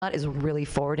is really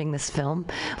forwarding this film.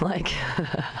 Like,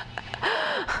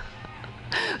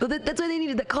 well, that's why they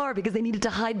needed the car, because they needed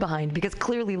to hide behind, because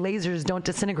clearly lasers don't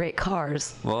disintegrate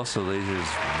cars. Well, also lasers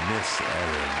miss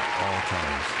at all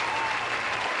times.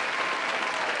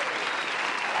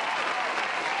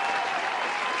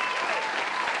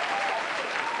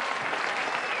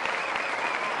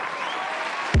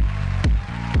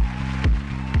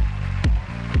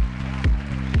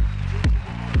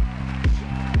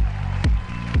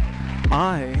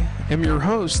 I am your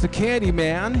host, the Candy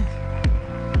Man,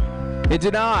 and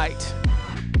tonight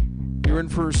you're in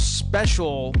for a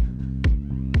special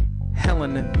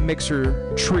Helen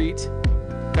Mixer treat.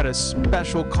 Got a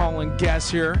special call-in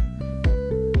guest here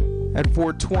at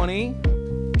 420,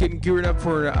 getting geared up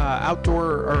for an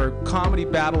outdoor or comedy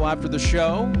battle after the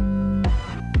show.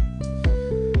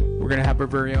 We're going to have our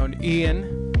very own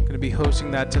Ian, going to be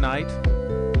hosting that tonight.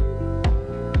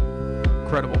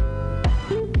 Incredible.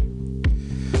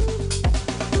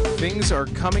 Things are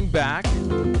coming back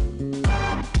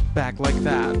like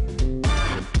that.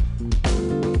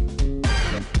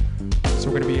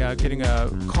 So we're going to be getting a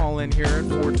call in here at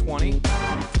 420.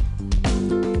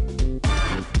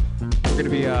 We're going to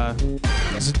be,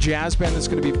 there's a jazz band that's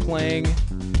going to be playing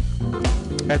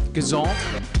at Gazalt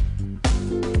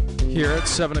here at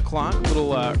 7 o'clock. A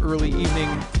little early evening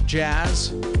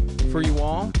jazz for you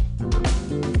all.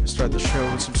 Start the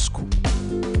show with some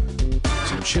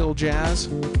chill jazz.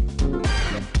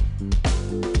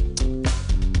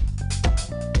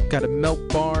 Got a milk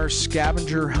bar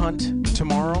scavenger hunt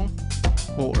tomorrow,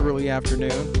 a little early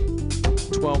afternoon,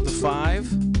 12 to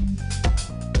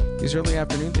 5. These early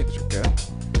afternoon things are good.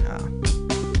 Yeah.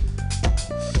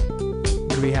 We're going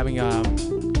to be having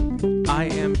I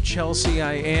Am Chelsea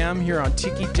I Am here on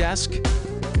Tiki Desk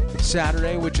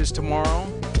Saturday, which is tomorrow.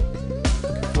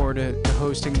 Looking forward to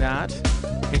hosting that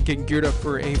and getting geared up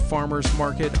for a farmer's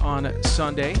market on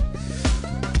Sunday.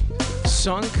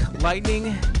 Sunk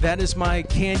Lightning, that is my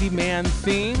Candyman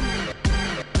theme.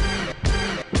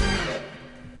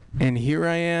 And here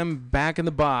I am back in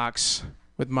the box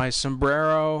with my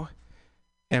sombrero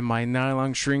and my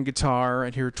nylon string guitar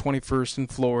at here 21st in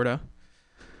Florida.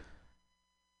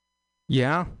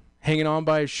 Yeah, hanging on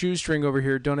by a shoestring over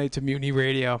here. Donate to Mutiny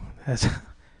Radio. That's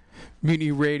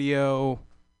Mutiny Radio.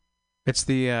 It's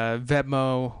the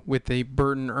Venmo with the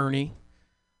Burton Ernie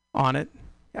on it.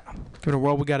 Yeah, good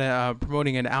world. We got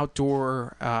promoting an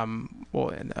outdoor,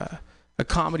 a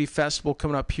comedy festival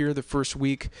coming up here the first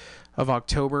week of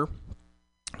October.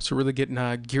 So really getting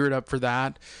geared up for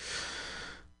that.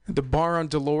 The bar on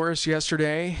Dolores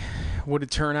yesterday, what a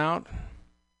turnout.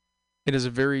 It is a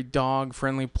very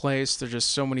dog-friendly place. There's just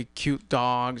so many cute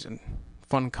dogs and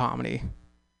fun comedy.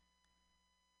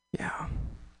 Yeah.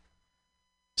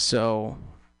 So,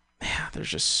 yeah, there's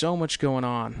just so much going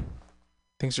on.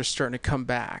 Things are starting to come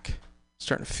back,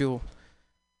 starting to feel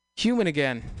human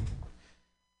again.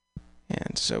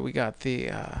 And so we got the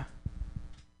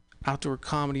outdoor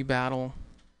comedy battle.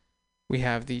 We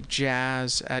have the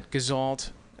jazz at Gazalt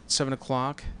at 7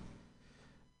 o'clock.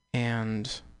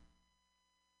 And,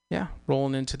 yeah,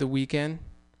 rolling into the weekend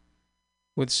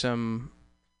with some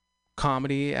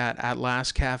comedy at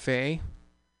Last Cafe.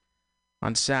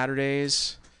 On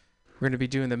Saturdays, we're going to be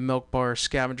doing the Milk Bar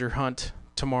Scavenger Hunt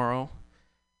tomorrow.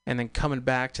 And then coming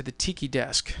back to the Tiki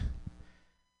Desk.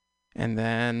 And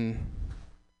then,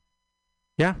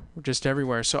 yeah, we're just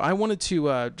everywhere. So I wanted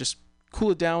to just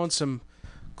cool it down with some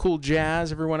cool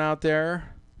jazz. Everyone out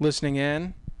there listening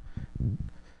in. I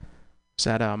was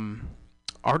at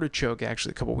Artichoke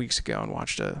actually a couple weeks ago and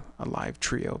watched a live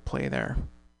trio play there.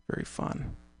 Very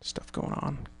fun stuff going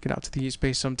on. Get out to the East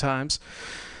Bay sometimes.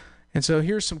 And so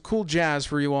here's some cool jazz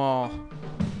for you all.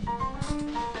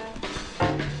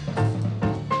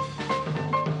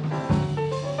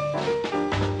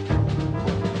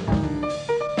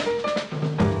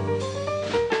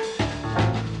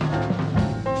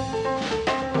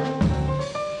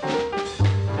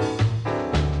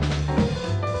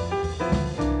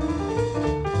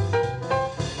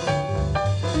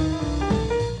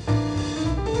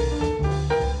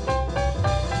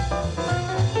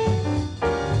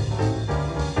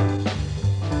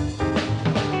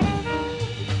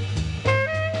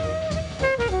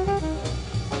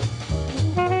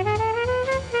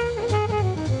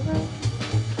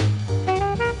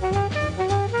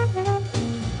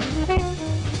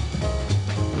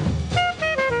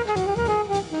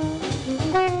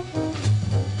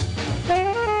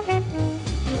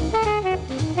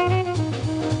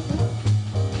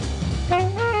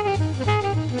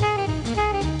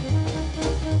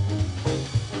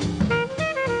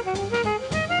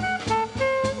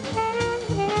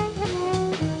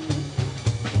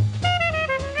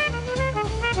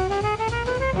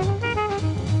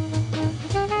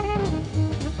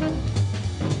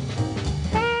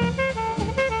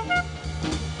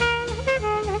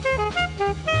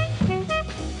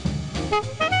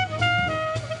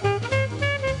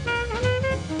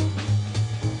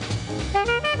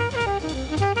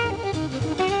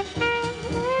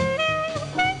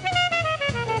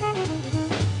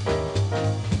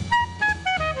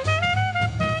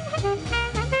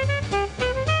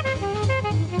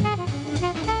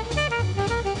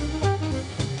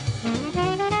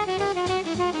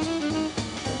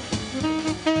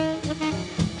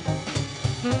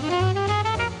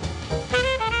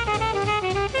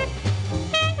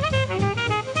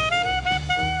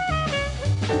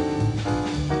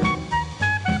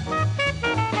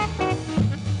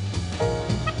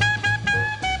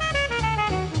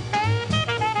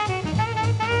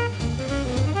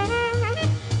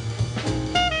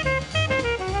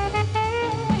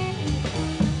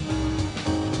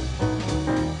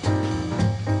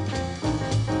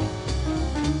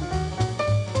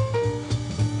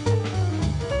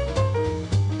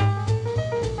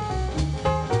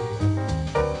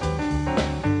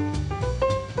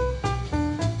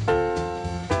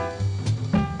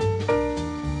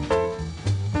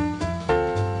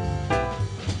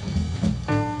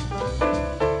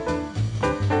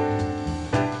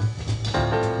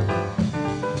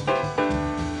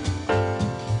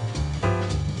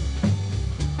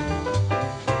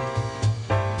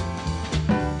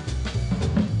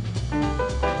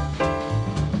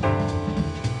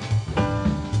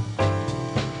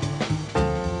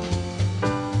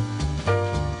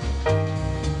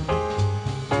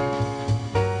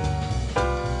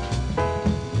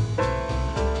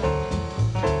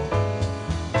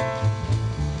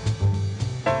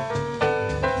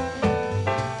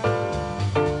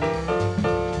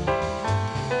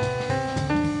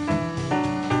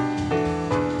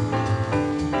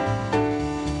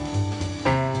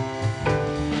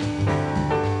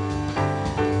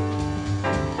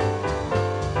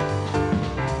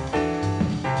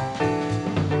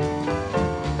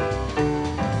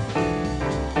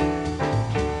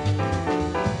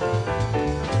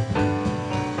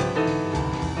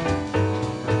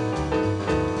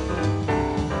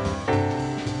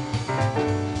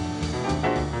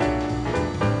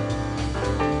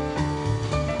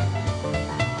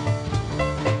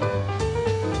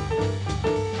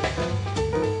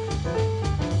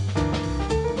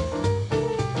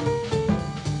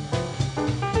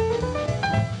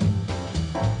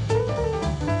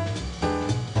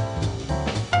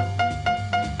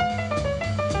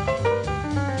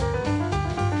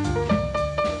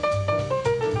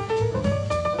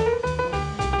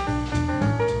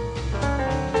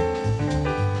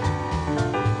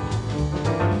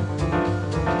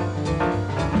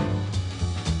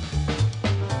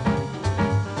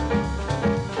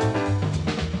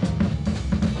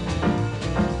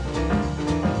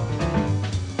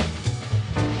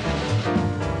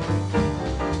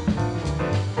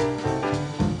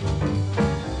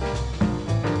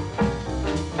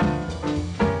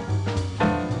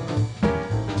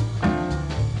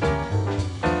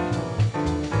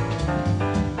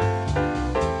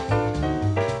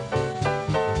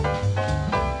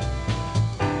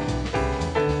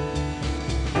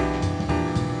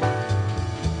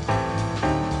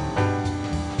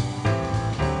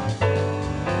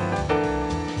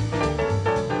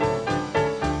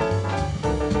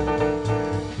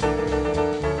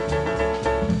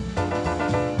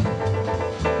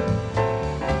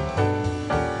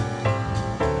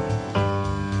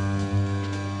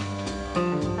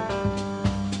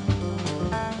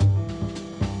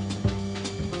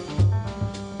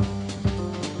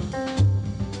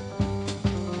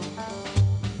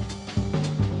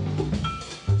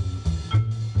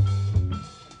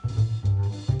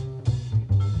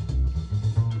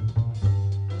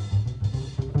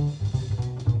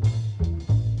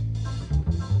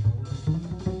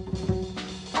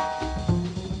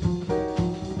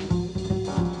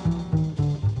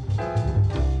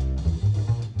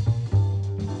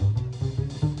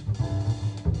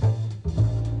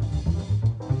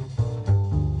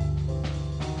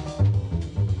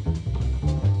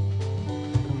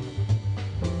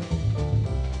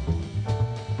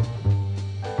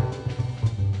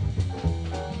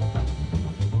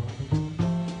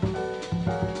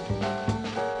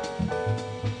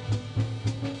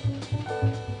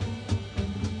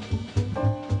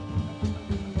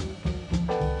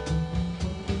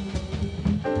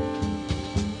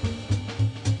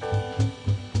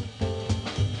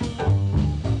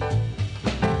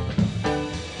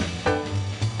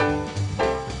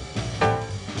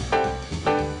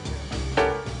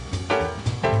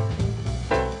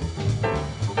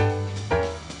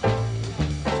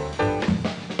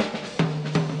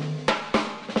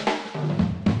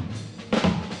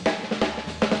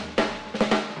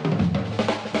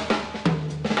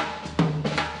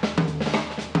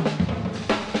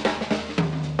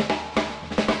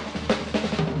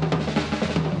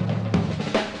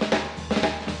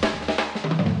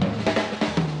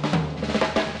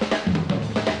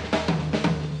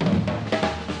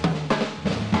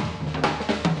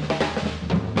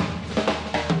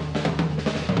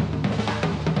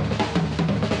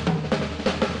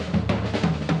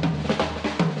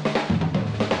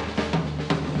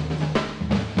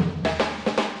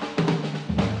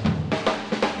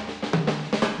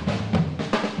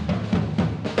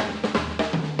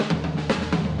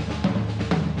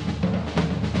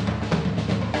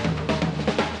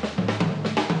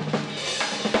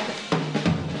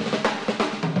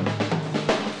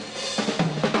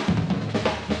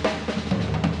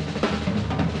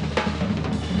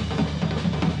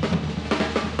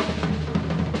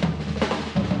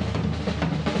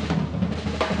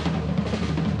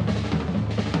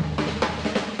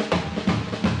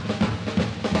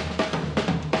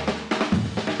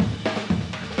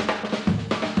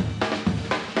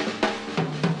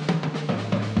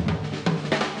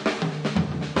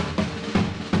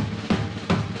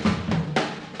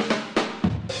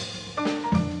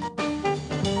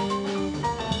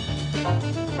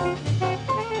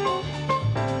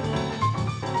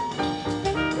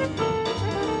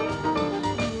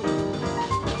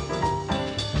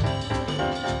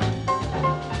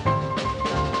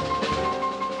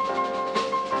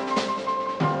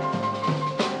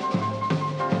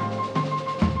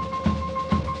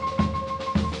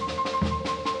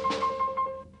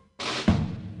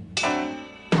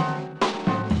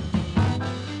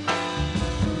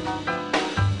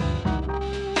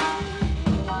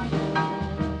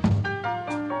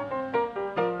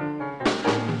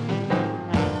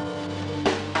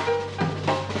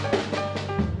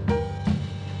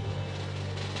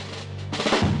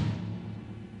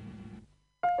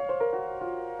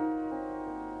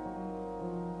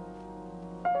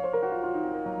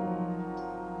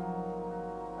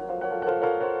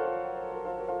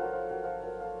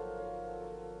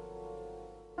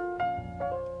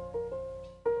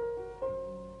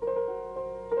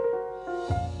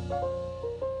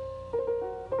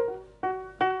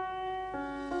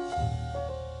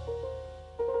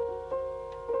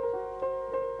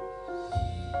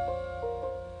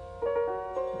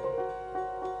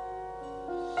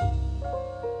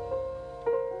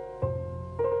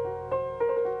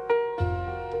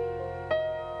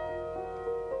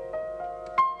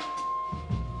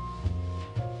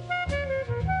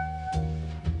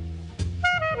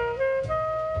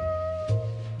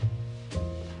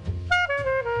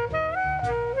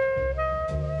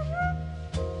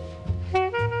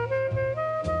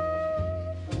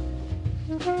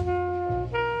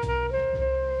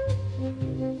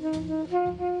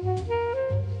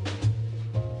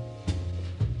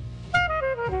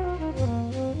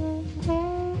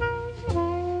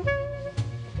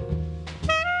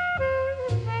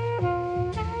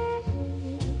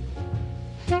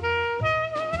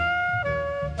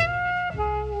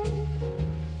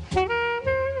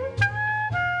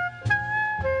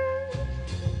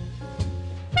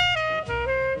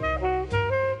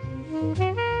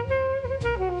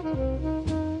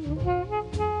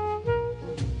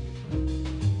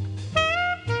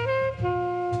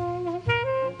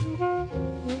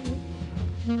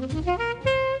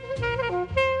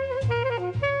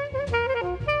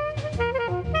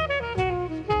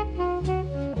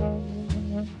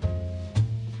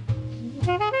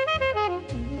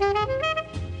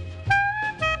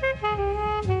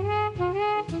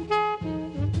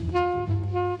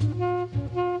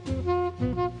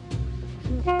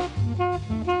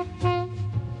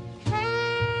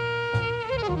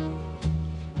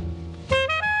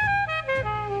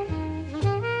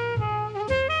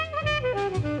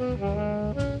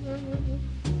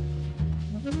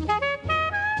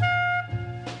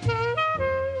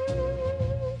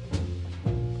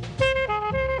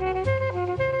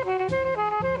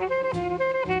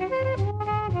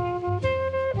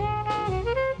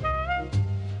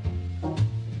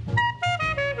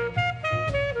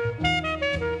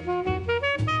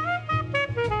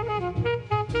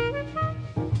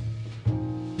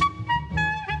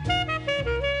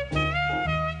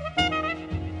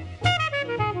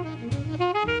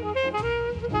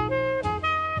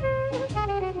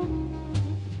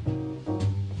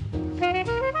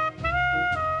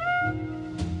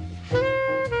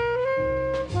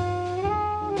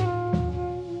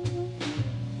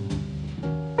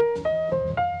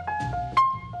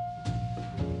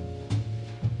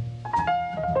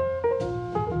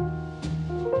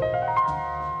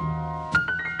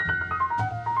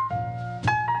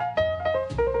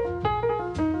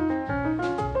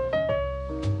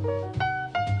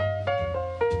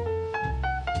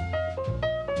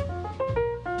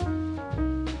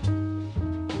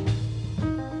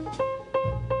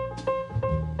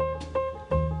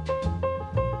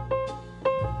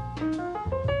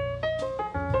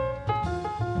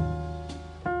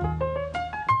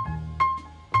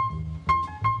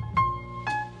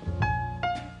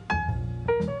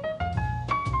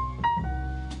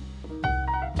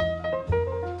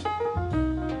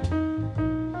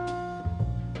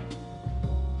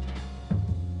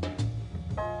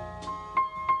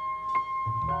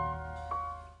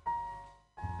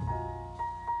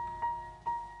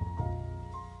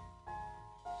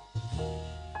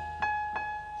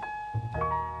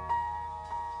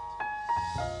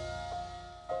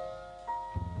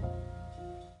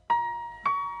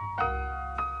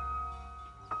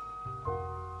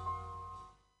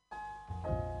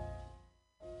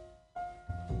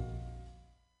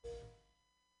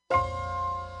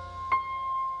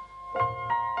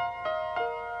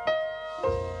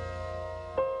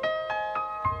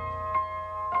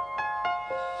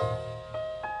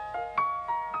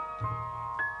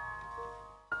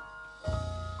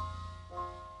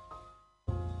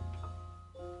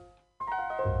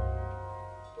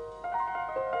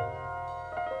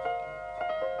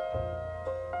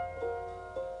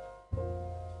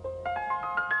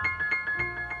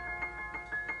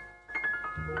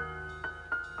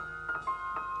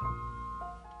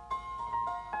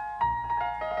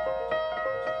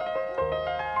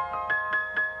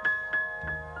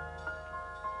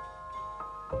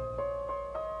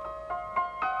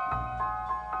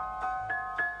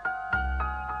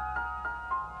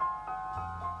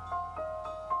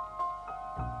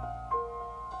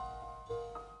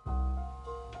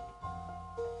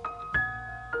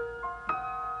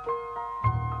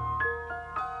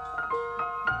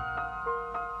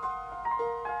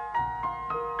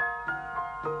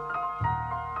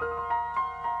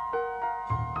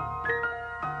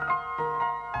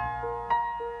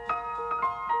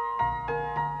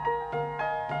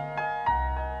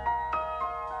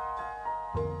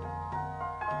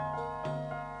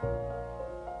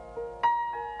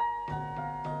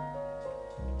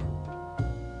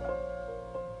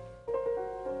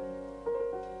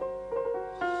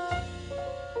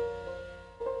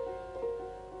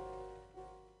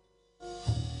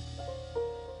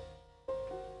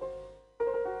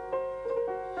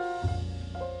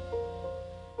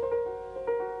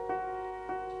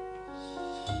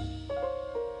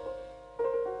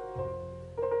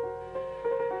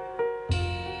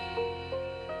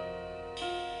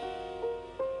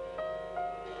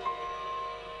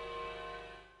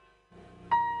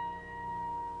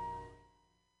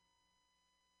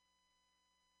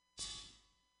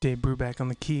 Dave Brubeck on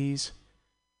the keys.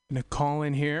 Gonna call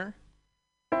in here.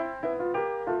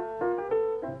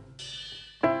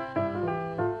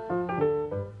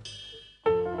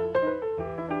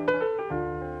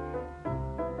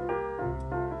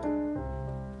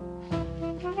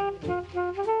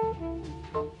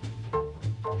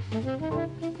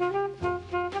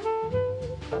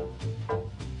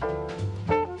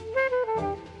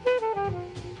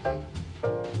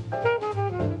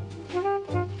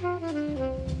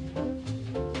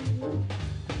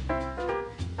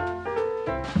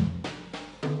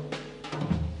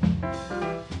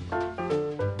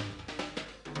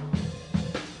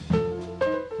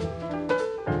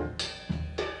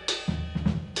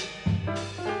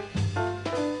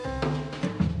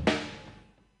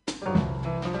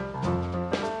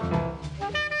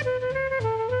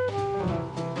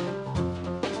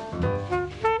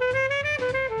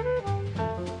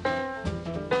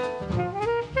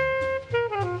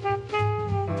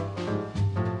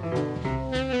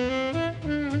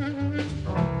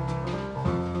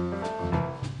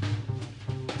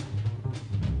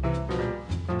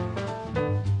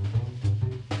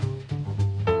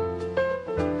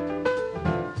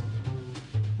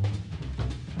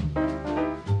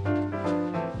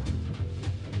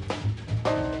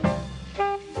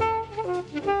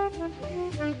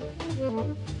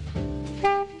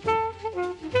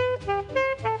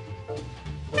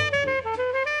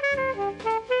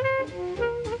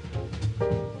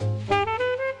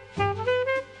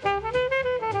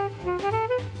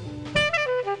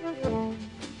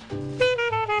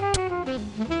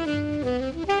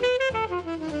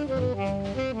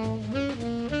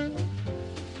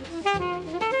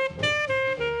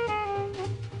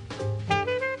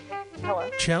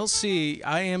 Chelsea,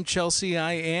 I am Chelsea.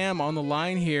 I am on the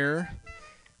line here.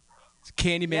 It's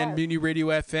Candyman, Yes. Mutiny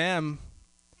Radio FM.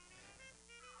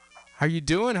 How you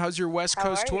doing? How's your West How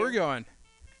Coast are tour you? going?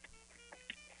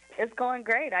 It's going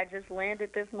great. I just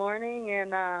landed this morning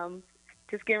and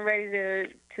just getting ready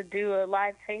to do a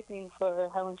live taping for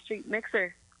Helen Street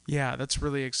Mixer. Yeah, that's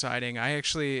really exciting. I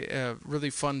actually, a really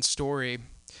fun story.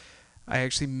 I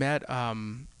actually met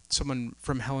someone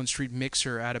from Helen Street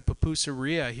Mixer at a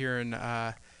pupuseria here in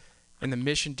the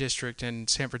Mission District in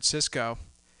San Francisco,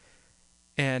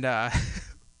 and I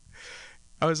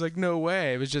was like, no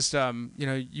way. It was just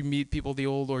you meet people the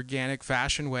old organic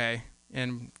fashion way,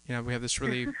 and we have this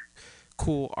really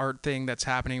cool art thing that's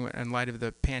happening in light of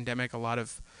the pandemic. A lot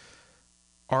of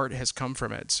art has come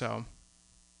from it, so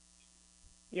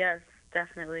Yes,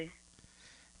 definitely.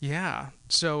 yeah.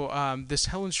 So this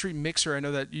Helen Street Mixer, I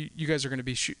know that you guys are going to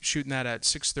be shooting that at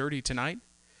 6:30 tonight.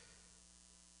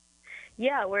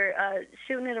 Yeah, we're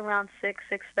shooting it around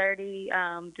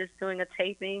 6:30, just doing a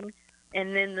taping,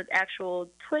 and then the actual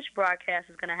Twitch broadcast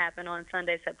is going to happen on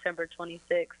Sunday, September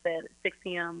 26th at 6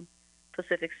 p.m.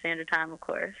 Pacific Standard Time, of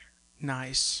course.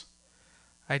 Nice.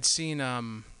 I'd seen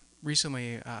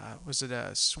recently, was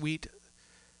it Sweet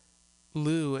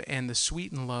Lou and the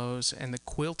Sweet and Lows and the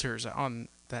Quilters on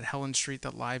that Helen Street,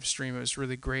 that live stream. It was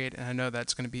really great, and I know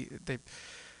that's going to be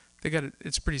they got it.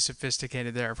 It's pretty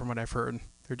sophisticated there, from what I've heard.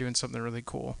 They're doing something really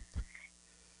cool.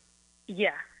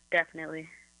 Yeah, definitely.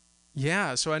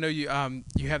 Yeah, so I know you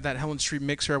have that Helen Street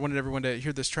Mixer. I wanted everyone to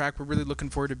hear this track. We're really looking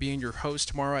forward to being your host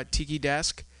tomorrow at Tiki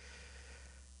Desk.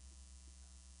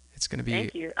 It's going to be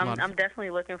Thank you. I'm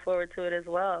definitely looking forward to it as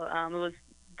well. It was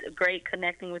great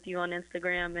connecting with you on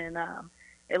Instagram, and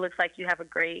it looks like you have a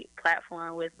great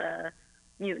platform with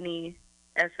Mutiny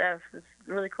SF. It's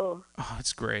really cool. Oh,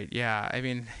 it's great. Yeah, I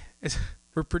mean,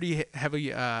 we're pretty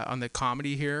heavy on the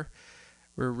comedy here.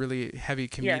 We're a really heavy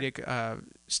comedic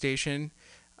station.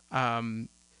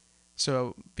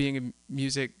 So being a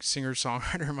music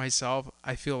singer-songwriter myself,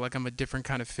 I feel like I'm a different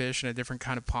kind of fish in a different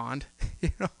kind of pond,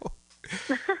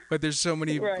 But there's so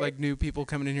many like new people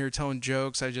coming in here telling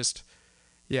jokes.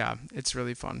 Yeah, it's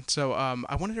really fun. So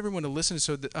I wanted everyone to listen.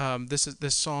 So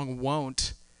this song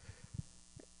Won't,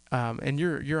 and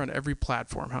you're on every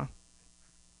platform, huh?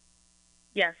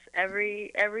 Yes,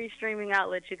 every streaming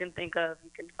outlet you can think of, you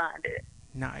can find it.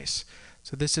 Nice.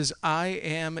 So this is I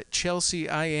Am Chelsea.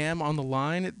 I Am on the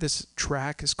line. This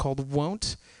track is called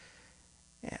Won't,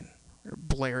 and we're gonna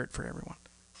blare it for everyone.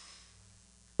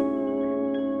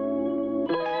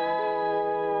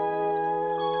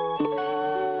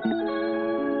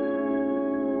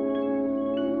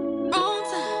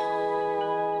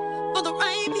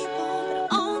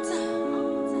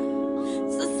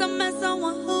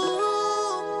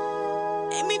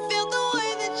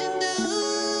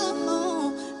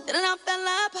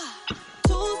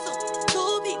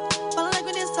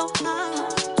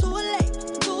 Too late,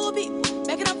 too deep,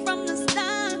 back it up from the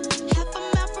start. Half a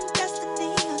mile from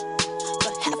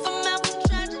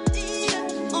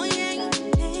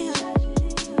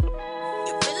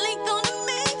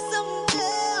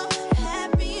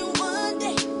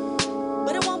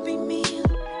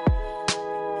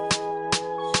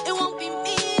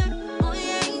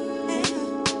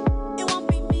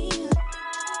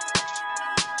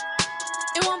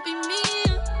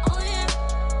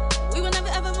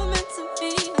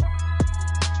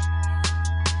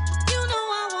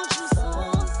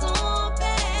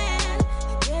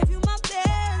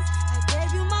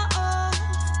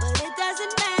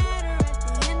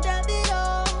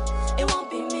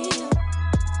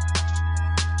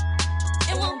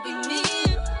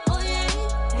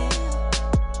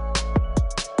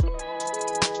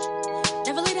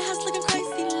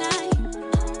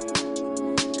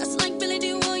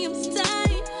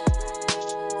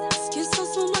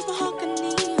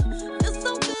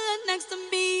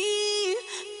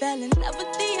Fell in love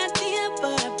with the idea,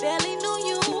 but I barely knew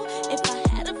you. If I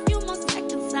had a few more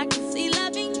seconds, I could see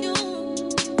loving you.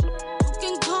 You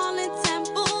can call it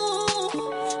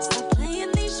taboo. Stop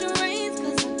playing these charades,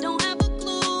 'cause I don't have a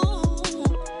clue.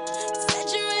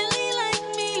 Said you really like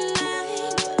me,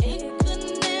 like, but it could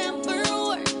never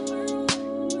work.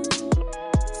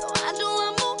 So I do I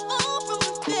move on from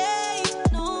the pain,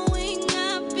 knowing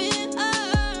I've been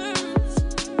hurt.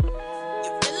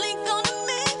 You're really gonna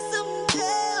make some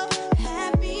girl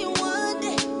happy one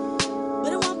day,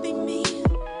 but it won't be me.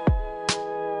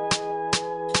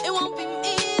 It won't be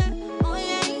me. Oh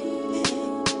yeah,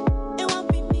 yeah. It won't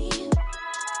be me.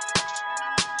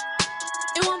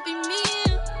 It won't be me.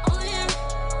 Oh yeah.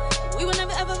 We were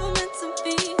never ever meant to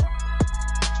be.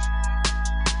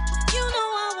 You know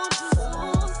I want you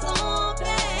so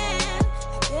bad.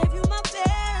 I gave you my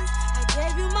best, I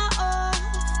gave you my all,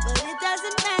 but it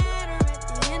doesn't matter at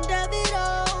the end of it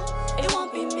all. It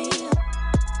won't be me.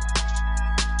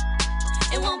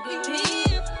 It won't be me.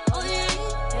 Oh yeah,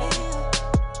 yeah.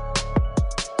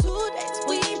 2 days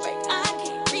we break, I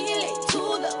can't relate to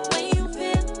the way you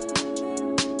feel,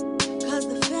 'cause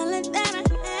the feeling that I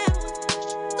had was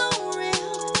so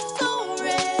real, so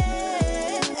real.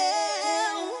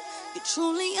 You're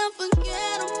truly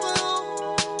unforgettable.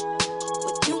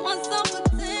 With you want some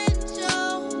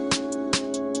potential,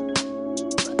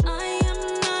 but I am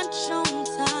not your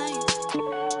type.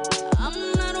 I'm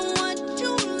not what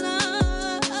you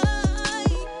like.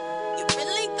 You're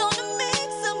really gonna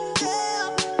make some girl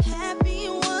happy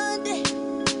one day,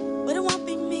 but it won't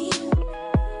be me.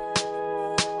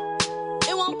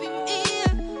 It won't be me.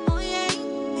 Oh yeah,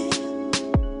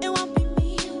 yeah. It won't be me.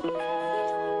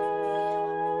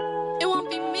 It won't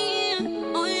be me.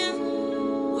 Oh yeah.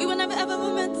 We were never ever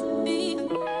meant to be.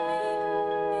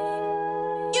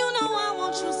 You know I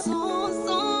want you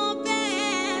so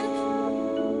bad.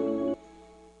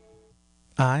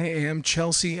 I am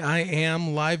Chelsea. I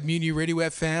am live Mutiny Radio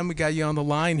FM. We got you on the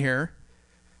line here.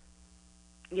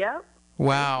 Yep.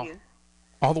 Wow. Thank you.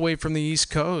 All the way from the East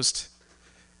Coast.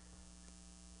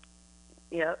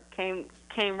 Yep. Came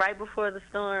right before the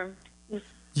storm.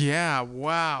 Yeah,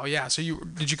 wow. Yeah, so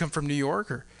did you come from New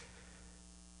York or?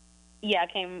 Yeah, I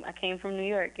came from New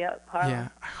York. Yep. Harlem. Yeah,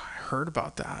 I heard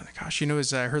about that. Gosh,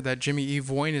 I heard that Jimmy E.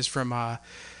 Voyne is from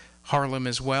Harlem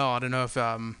as well. I don't know if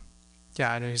I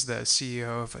know he's the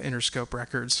CEO of Interscope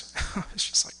Records. It's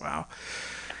just like, wow.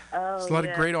 Oh, There's a lot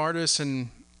yeah. of great artists and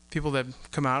people that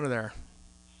come out of there.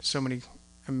 So many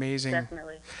amazing.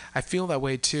 Definitely. I feel that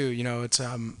way too. It's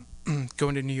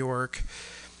going to New York,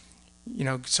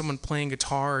 someone playing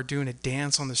guitar or doing a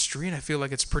dance on the street. I feel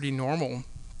like it's pretty normal.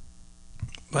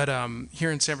 But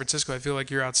here in San Francisco, I feel like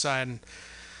you're outside and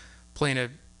playing a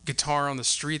guitar on the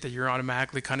street that you're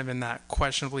automatically kind of in that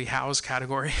questionably house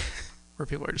category where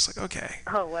people are just like, okay.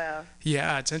 Oh, wow.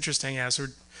 Yeah, it's interesting. Yeah, so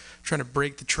we're trying to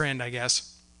break the trend, I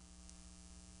guess.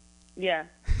 Yeah.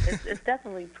 It's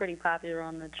definitely pretty popular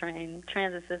on the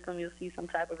transit system. You'll see some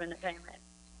type of entertainment.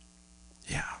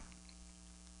 Yeah.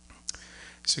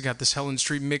 So we got this Helen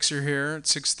Street mixer here at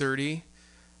 6:30.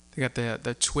 They got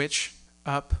the Twitch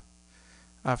up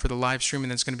for the live stream, and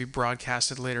then it's going to be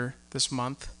broadcasted later this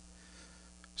month.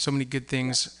 So many good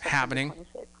things happening.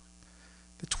 26th.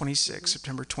 The 26th,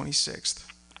 September 26th.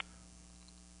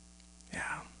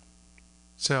 Yeah.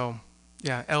 So,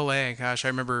 yeah, LA. Gosh, I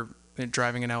remember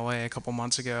driving in LA a couple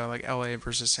months ago, like LA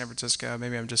versus San Francisco.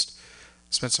 Maybe I'm just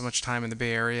spent so much time in the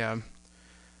Bay Area.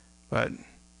 But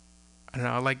I don't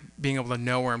know. I like being able to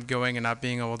know where I'm going and not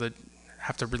being able to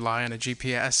have to rely on a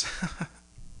GPS.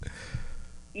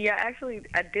 Yeah, actually,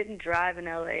 I didn't drive in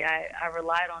LA. I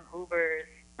relied on Ubers,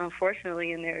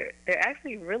 unfortunately, and they're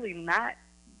actually really not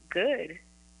good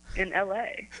in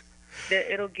LA.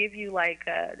 It'll give you like,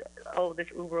 this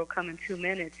Uber will come in 2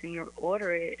 minutes, and you'll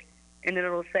order it, and then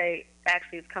it'll say,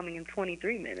 actually, it's coming in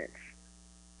 23 minutes.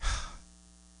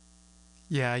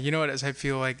 Yeah, you know what? As I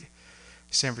feel like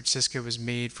San Francisco was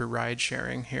made for ride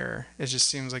sharing here. It just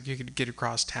seems like you could get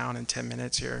across town in 10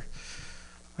 minutes here.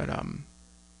 But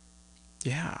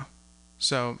yeah.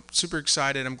 So super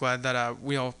excited. I'm glad that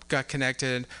we all got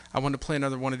connected. I want to play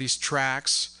another one of these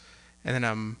tracks, and then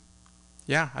I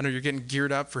know you're getting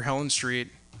geared up for Helen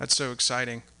Street. That's so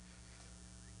exciting.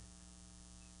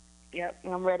 Yep,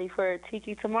 and I'm ready for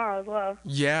Tiki tomorrow as well.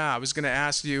 Yeah, I was gonna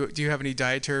ask you. Do you have any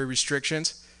dietary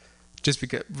restrictions? Just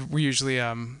because we usually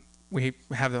we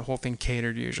have the whole thing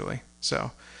catered usually.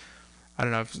 So I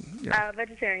don't know if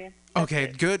vegetarian. Okay,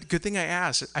 good thing I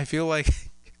asked. I feel like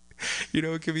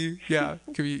it could be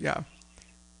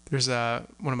There's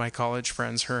one of my college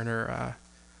friends, her and her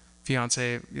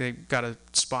fiance, they got a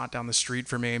spot down the street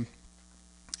for me,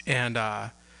 and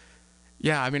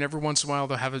Yeah, I mean, every once in a while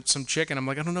they'll have some chicken. I'm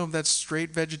like, I don't know if that's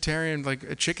straight vegetarian, like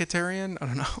a chicketarian. I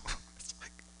don't know. It's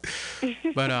like,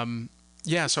 but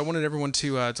yeah. So I wanted everyone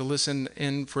to listen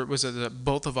in for was it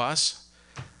Both of Us.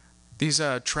 These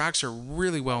tracks are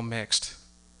really well mixed.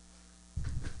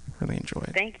 Really enjoy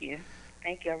it. Thank you.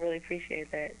 Thank you. I really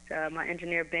appreciate that. My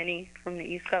engineer, Benny, from the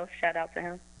East Coast, shout out to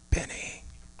him. Benny.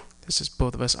 This is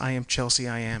Both of Us. I am Chelsea.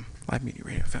 I am Live Mutiny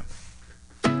Radio FM.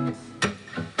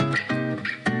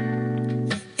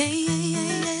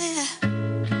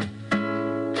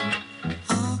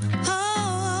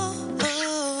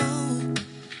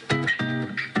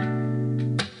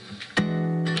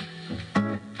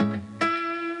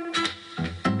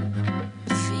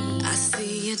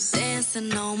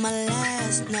 On my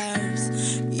last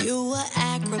nerves, you were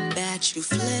acrobat, you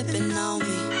flipping on me.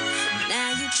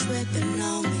 Now you tripping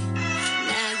on me.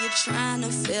 Now you're trying to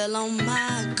feel on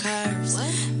my curves.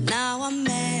 Now I'm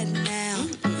mad now.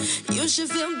 You should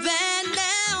feel bad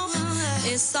now.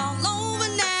 It's all over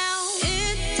now.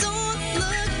 It don't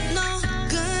look no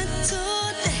good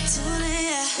today.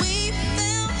 We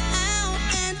fell out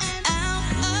and out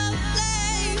of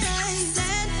place.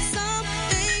 Said some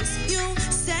things you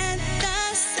said.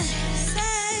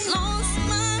 Lost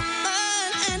my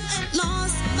mind and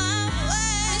lost my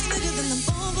way. It's bigger than the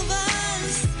both of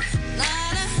us.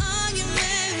 Not an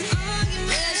argument.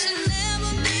 There should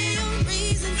never be a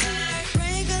reason to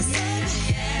break us up.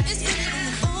 It's bigger than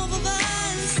the both of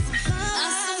us.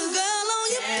 Not some girl on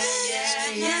your page.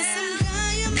 Not some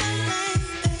guy in my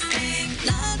name.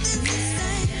 Nothing's the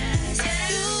same as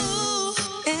you.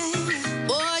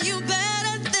 Boy, you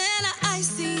better than an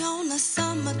icy on a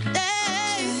summer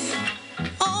day.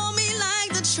 Hold me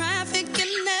like the traffic in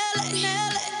LA.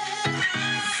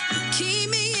 Keep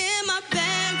me in my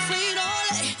bag,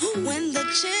 Frito-Lay. When the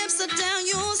chips are down,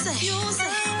 you'll say,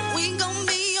 we gon'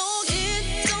 be okay.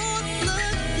 It don't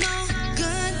look no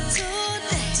good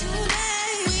today.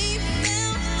 We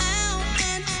fell out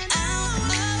and out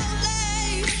of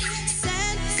place.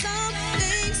 Said some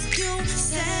things you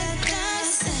said the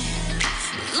same.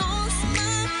 Lost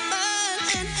my mind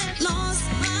and lost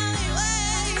my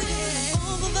way.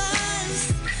 Both of us,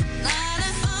 not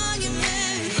an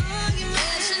argument.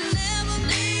 There should never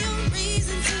be a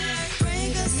reason to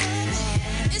break us up.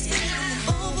 It's bigger than the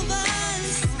both of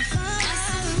us. Not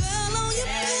some girl on your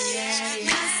page,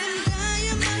 not some guy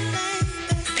in my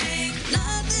name.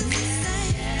 Nothing's the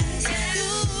same as you.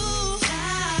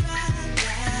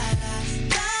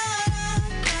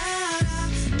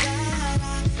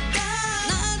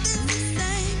 Nothing's the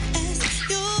same as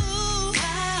you.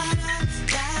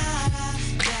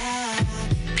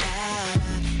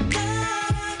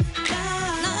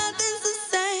 Nothing's the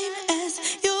same as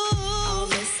you. All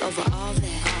this over all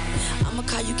that. I'ma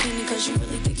call you Kenny cause you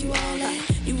really think you all that.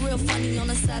 You real funny on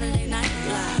a Saturday night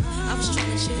live. I was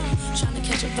trying to chill, trying to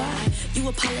catch a vibe. You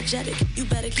apologetic, you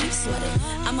better keep sweating.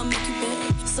 I'ma make you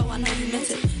beg, so I know you meant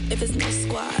it. If it's no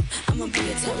squad, I'ma be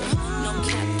a terror. No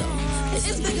cap though,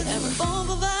 it's bigger than both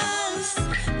of us.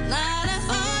 Not an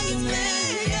argument.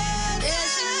 There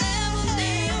should never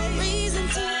be a reason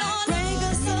to break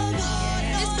us up.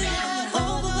 It's bigger than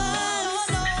both of us.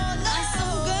 Not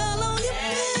some girl on your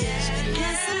page,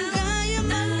 not some guy in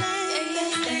my name.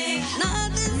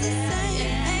 Nothing's the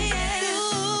same as you.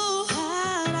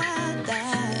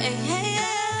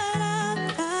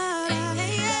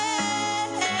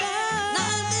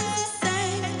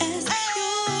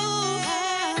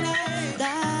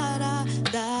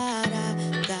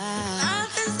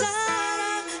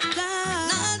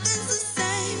 Nothing's the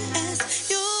same as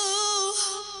you.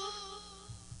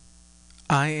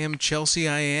 I am Chelsea.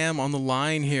 I am on the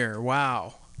line here.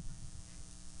 Wow.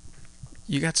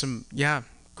 You got some,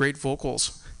 great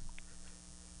vocals.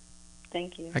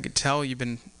 Thank you. I could tell you've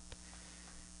been,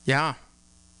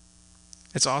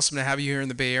 it's awesome to have you here in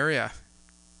the Bay Area.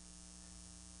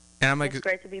 And I'm like, It's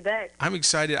great to be back. I'm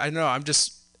excited. I know.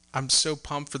 I'm so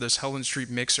pumped for this Helen Street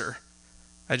mixer.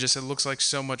 It looks like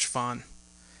so much fun.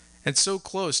 And so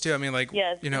close too. I mean, like,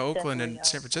 Yeah, it's Oakland definitely and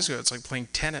San Francisco, it's like playing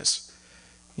tennis,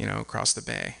 across the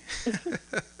Bay.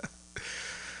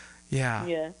 Yeah.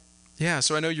 Yeah. Yeah,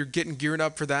 so I know you're getting geared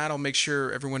up for that. I'll make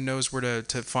sure everyone knows where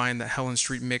to find the Helen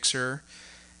Street mixer.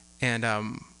 And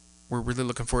we're really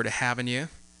looking forward to having you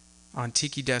on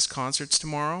Tiki Desk Concerts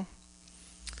tomorrow.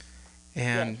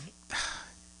 And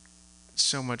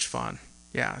so much fun.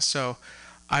 Yeah, so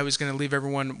I was going to leave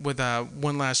everyone with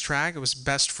one last track. It was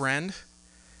Best Friend.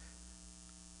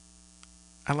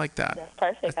 I like that. That's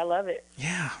perfect. I love it.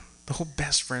 Yeah, the whole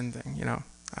best friend thing,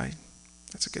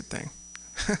 that's a good thing.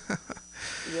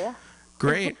 Yeah.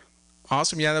 Great.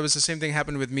 Awesome. Yeah, that was the same thing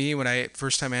happened with me when I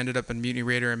first time I ended up in Mutiny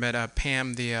Radio. I met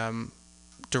Pam, the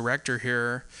director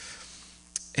here,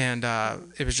 and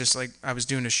it was just like I was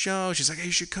doing a show. She's like, "Hey,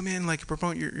 you should come in, like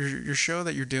promote your show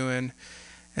that you're doing."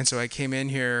 And so I came in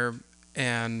here,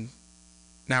 and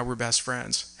now we're best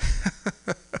friends.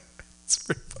 It's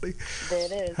pretty funny.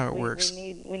 It is. How it works.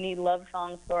 We need love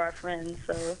songs for our friends,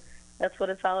 so that's what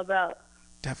it's all about.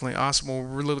 Definitely awesome. Well,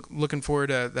 we're looking forward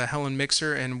to the Helen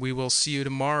Mixer, and we will see you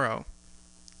tomorrow.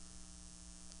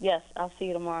 Yes, I'll see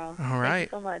you tomorrow. All right.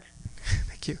 Thank you so much.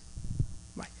 Thank you.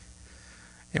 Bye.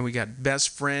 And we got Best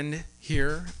Friend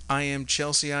here. I Am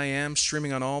Chelsea I Am,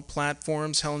 streaming on all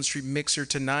platforms. Helen Street Mixer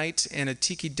tonight, and a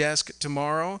Tiki Desk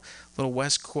tomorrow. Little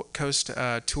West Coast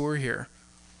tour here.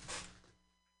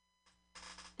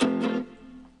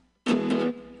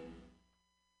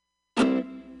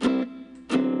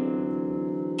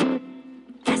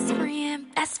 Best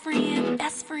friend, best friend,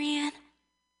 best friend.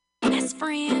 Best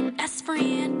friend, best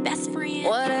friend, best friend.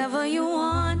 Whatever you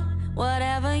want,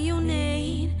 whatever you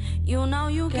need, you know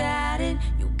you got it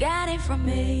from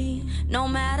me. No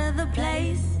matter the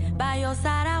place, by your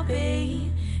side I'll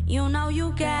be. You know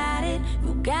you got it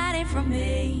from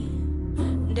me.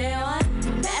 Day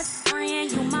one, best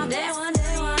friend, you my best one.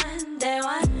 Day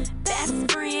one,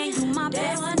 best friend, you my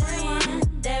best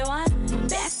friend. Day one,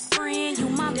 best friend, you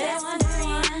my best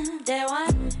friend. Day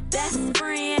one, best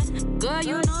friend. Girl,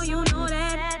 you know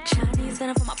that. Chinese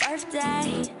dinner for my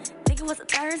birthday. Think it was a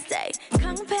Thursday.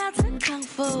 Kung Pao to the Kung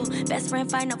Fu. Best friend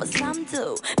fighting over some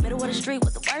too. Middle of the street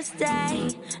was the worst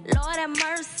day. Lord have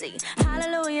mercy.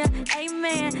 Hallelujah.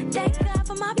 Amen. Thank God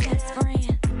for my best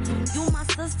friend. You my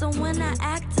sister when I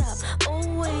act up. Oh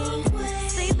wait.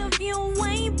 See the view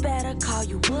ain't better. Call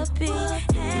you Whoopi.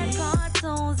 Had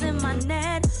cartoons in my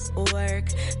network.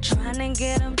 Trying to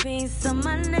get a piece of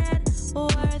my net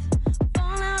worth.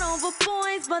 Out over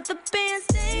boys, but the band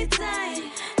stay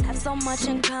tight. Have so much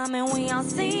in common, we all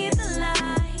see the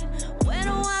light. Where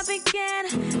do I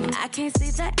begin? I can't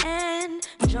see the end.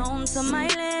 Joan to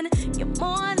Mylan, you're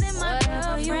more than my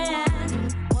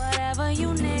girlfriend. Whatever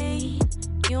you need,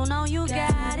 you know you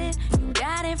got it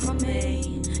from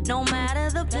me. No matter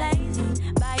the place,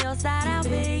 by your side I'll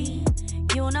be.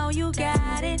 You know you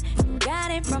got it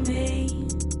from me.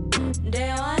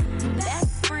 Day one,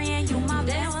 best friend, you my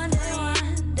best one.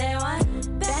 Day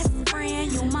one, best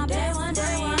friend, you my best one.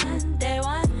 Day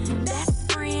one,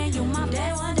 best friend, you my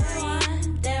best one.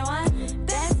 Day one,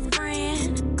 best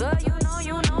friend. Girl,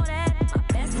 you know that. My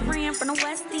best friend from the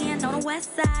West End, on the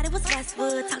West Side, it was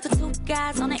Westwood. Talk to two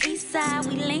guys on the East Side,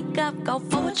 we link up, go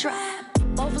for a drive.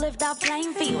 Both lived out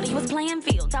playing field, he was playing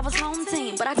fields, I was home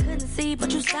team. But I couldn't see,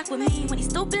 but you stuck with me. When he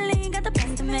stupidly got the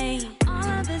best of me. All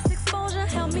of this exposure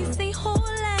helped me see who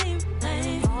lame.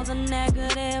 All the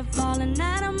negative falling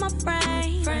out of my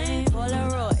brain.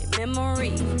 Polaroid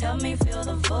memories help me fill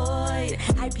the void.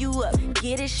 Hype you up,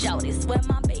 get it shouted, swear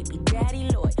my baby daddy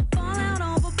Lloyd. Fall out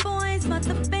over boys, but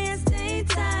the band stay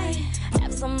tight.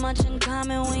 Have so much in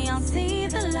common, we all see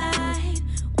the light.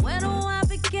 Where do I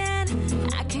begin?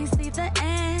 I can't see the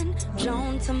end.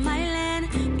 Joan to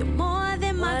Mylan, you're more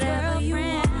than my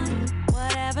girlfriend.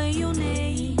 Whatever you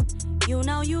need, you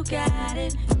know you got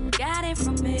it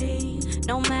from me.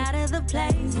 No matter the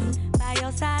place, by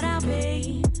your side I'll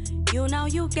be. You know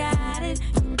you got it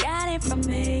from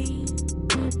me.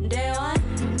 Day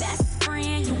one, best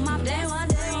friend, you my best one.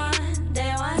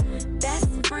 Day one,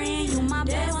 best friend, you my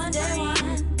best one.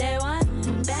 Day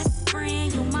one, best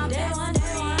friend, you my best one.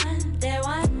 Day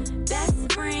one,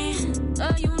 best friend.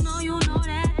 Oh, you know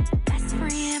that. Best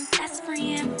friend, best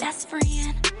friend, best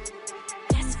friend.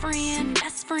 Best friend,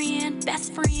 best friend,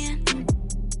 best friend.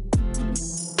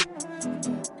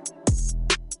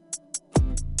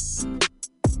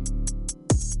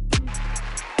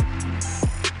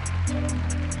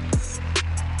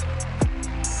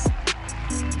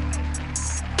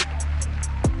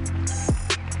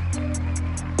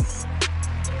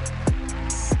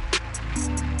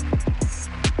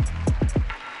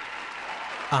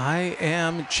 I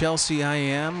Am Chelsea I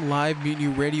Am, live Mutiny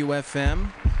Radio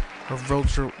FM. Our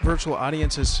virtual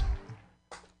audience is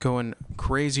going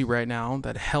crazy right now.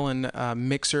 That Helen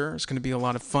Mixer is going to be a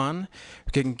lot of fun.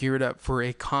 We're getting geared up for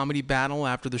a comedy battle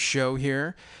after the show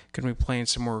here. Going to be playing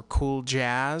some more cool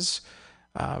jazz.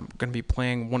 Going to be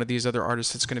playing one of these other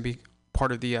artists that's going to be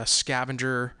part of the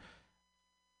scavenger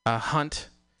hunt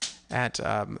at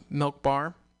Milk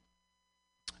Bar.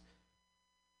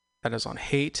 That is on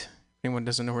Haight. Anyone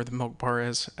doesn't know where the Milk Bar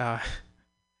is,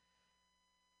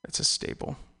 it's a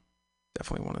staple.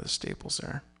 Definitely one of the staples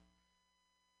there.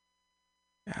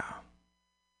 Yeah.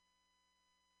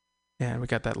 And we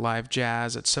got that live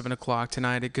jazz at 7 o'clock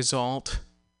tonight at Gazalt.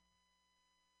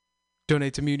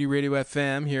 Donate to Mutiny Radio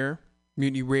FM here.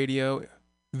 Mutiny Radio,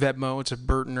 Venmo. It's a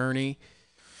Bert and Ernie.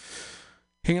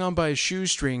 Hanging on by a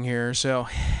shoestring here. So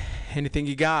anything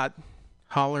you got,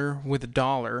 holler with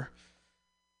 $1.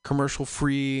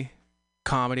 Commercial-free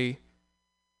comedy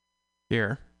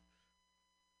here.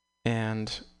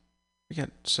 And we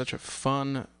got such a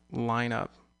fun lineup.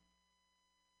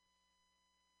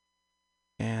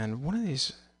 And one of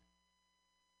these,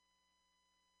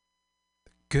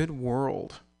 Good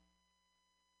World,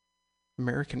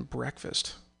 American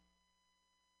Breakfast.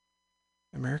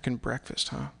 American Breakfast,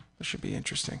 huh? That should be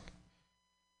interesting.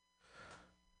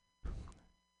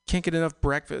 Can't get enough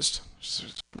breakfast.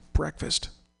 Breakfast.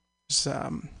 It's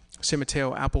San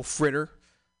Mateo apple fritter.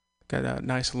 Got a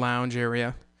nice lounge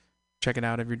area. Check it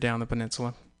out if you're down the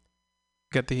peninsula.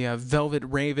 Got the Velvet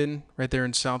Raven right there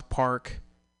in South Park.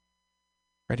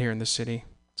 Right here in the city.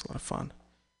 It's a lot of fun.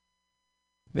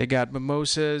 They got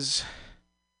mimosas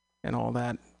and all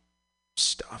that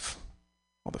stuff.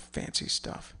 All the fancy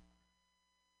stuff.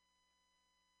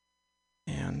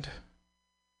 And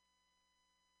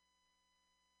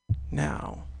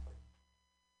now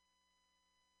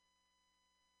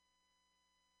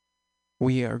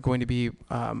we are going to be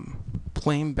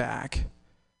playing back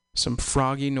some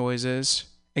froggy noises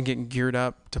and getting geared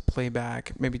up to play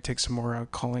back. Maybe take some more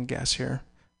call-in guests here.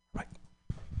 Right.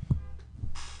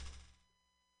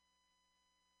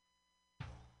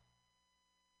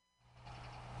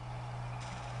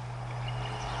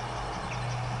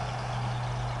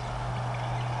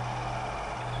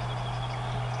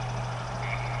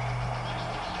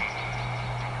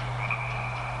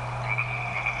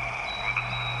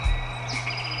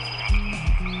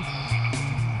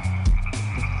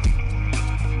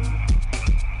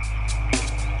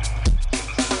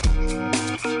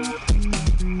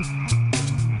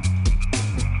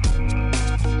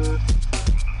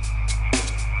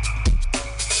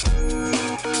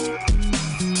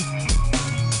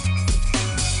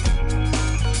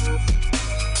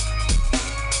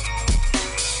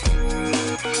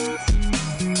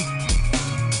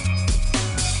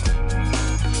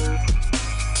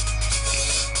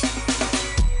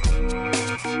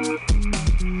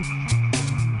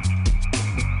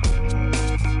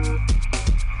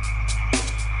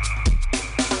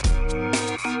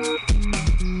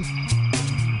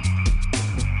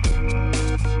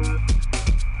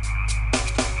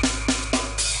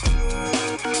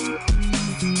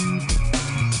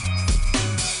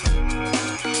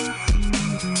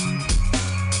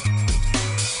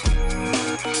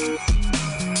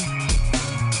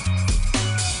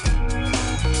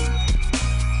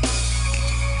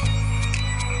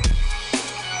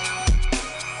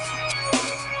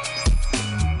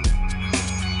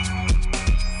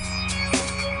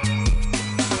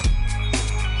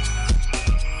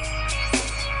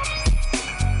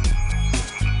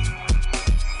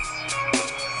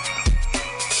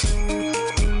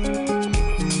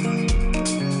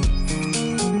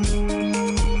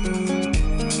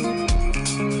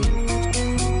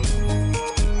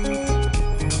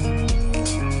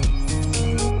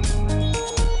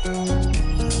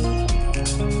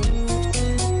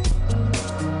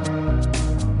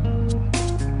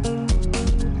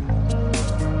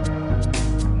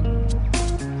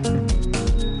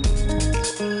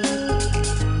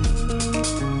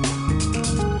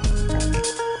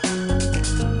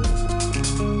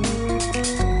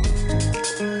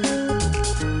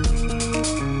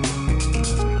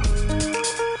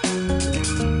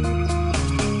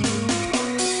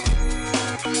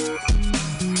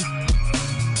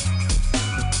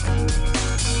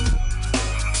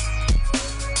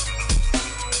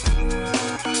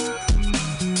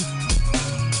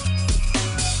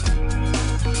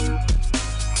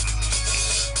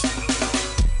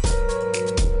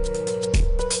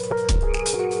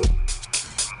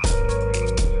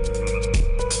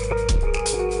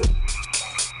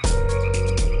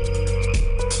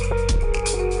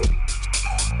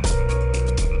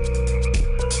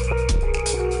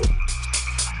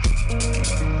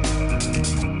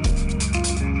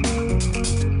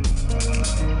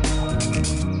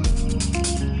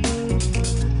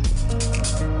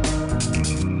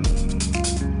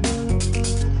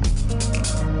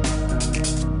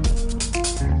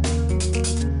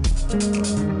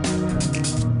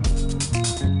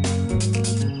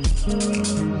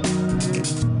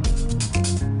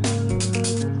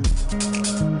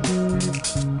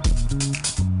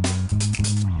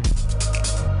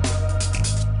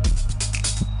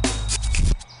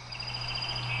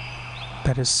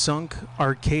 That is Sunk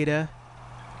Arcada.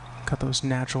 Got those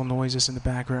natural noises in the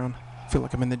background. feel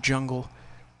like I'm in the jungle.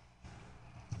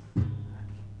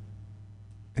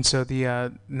 And so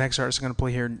the next artist I'm going to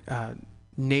play here,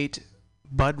 Nate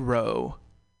Budrow,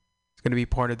 is going to be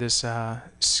part of this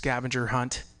scavenger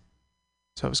hunt.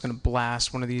 So I was going to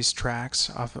blast one of these tracks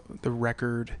off of the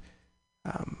record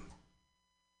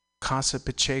Casa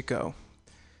Pacheco.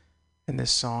 And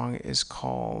this song is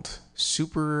called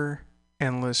Super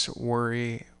Endless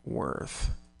Worry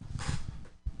Worth.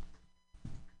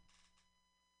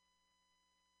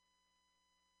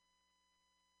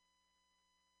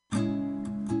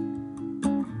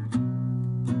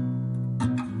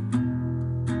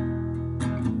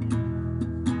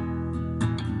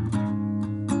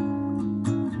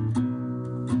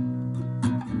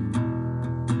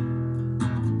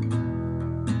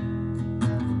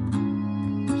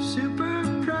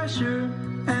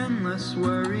 Endless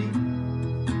worry.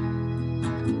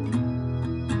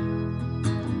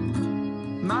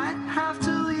 Might have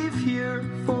to leave here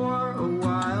for a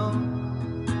while.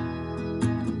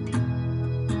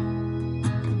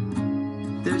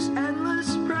 There's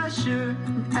endless pressure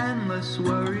and endless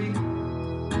worry.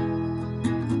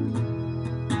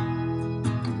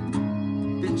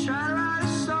 Been trying to write a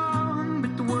song,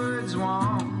 but the words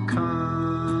won't come.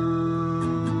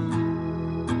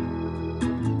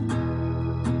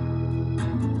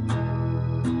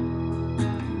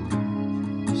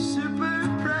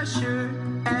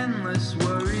 Endless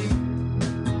worry.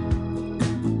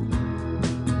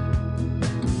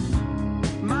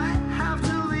 Might have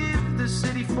to leave the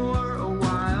city for a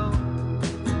while.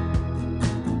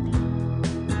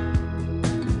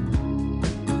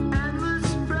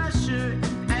 Endless pressure,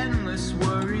 endless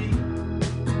worry.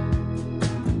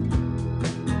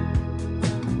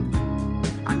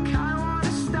 I kinda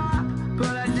wanna stop,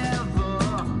 but I never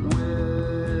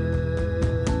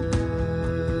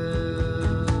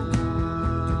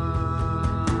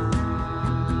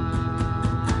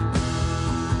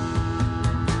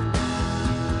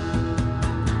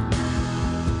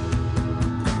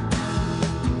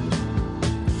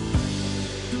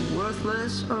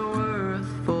worthless or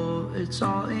worthful, it's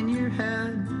all in your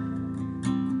head.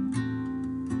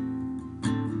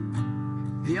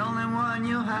 The only one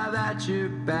you'll have at your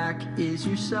back is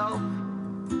yourself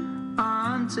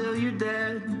until you're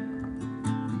dead.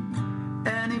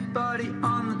 Anybody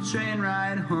on the train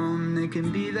ride home, they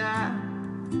can be that.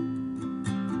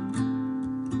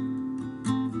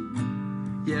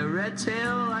 Yeah, red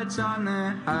tail lights on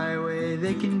the highway,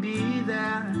 they can be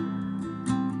that.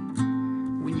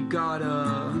 When you got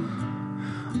a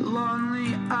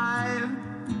lonely eye,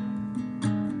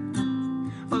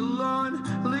 a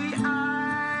lonely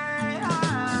eye.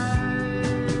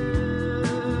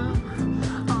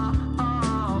 Oh, oh,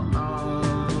 oh.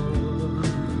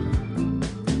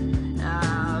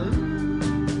 Ah,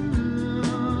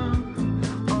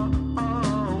 oh, oh,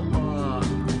 oh.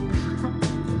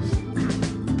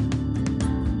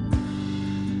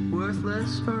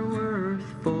 Worthless or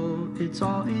worthful, it's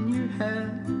all in your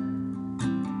head.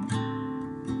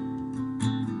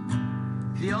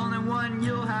 The only one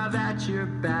you'll have at your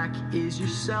back is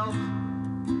yourself,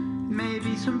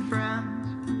 maybe some friends.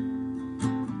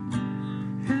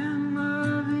 And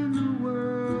love in the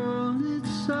world,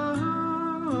 it's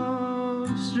so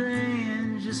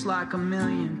strange. Just like a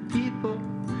million people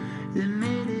that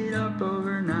made it up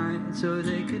overnight so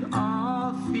they could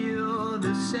all feel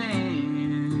the same.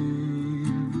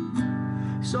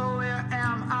 So where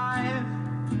am I?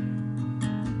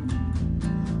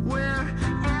 Where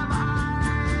am I?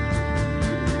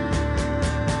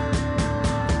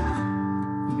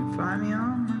 You can find me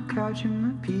on my couch in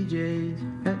my PJs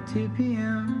at 2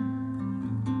 p.m.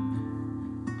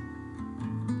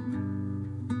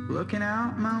 Looking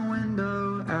out my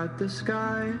window at the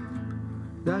sky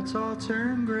that's all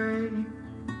turned gray.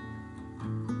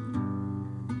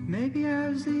 Maybe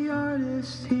as the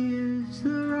artist he is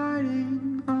the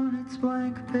writing on its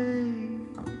blank page.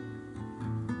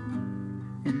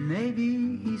 And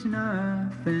maybe he's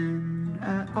nothing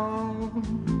at all.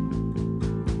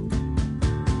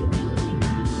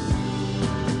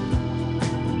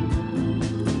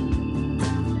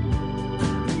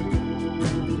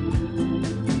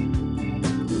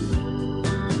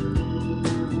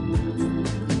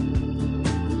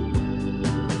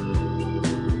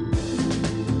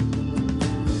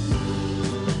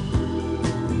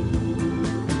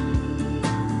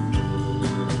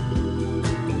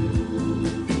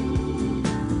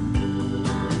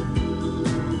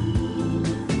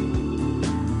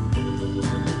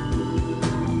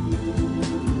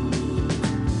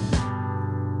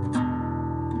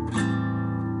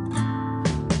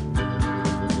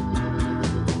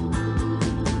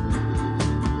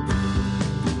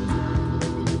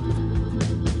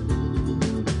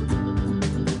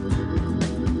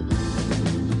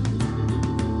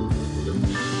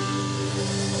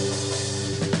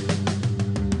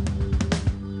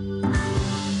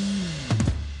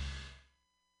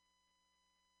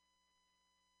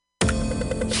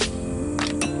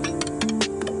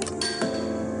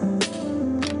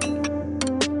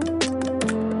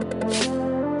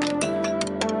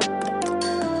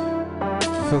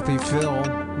 Filthy Phil,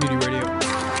 Mutiny Radio.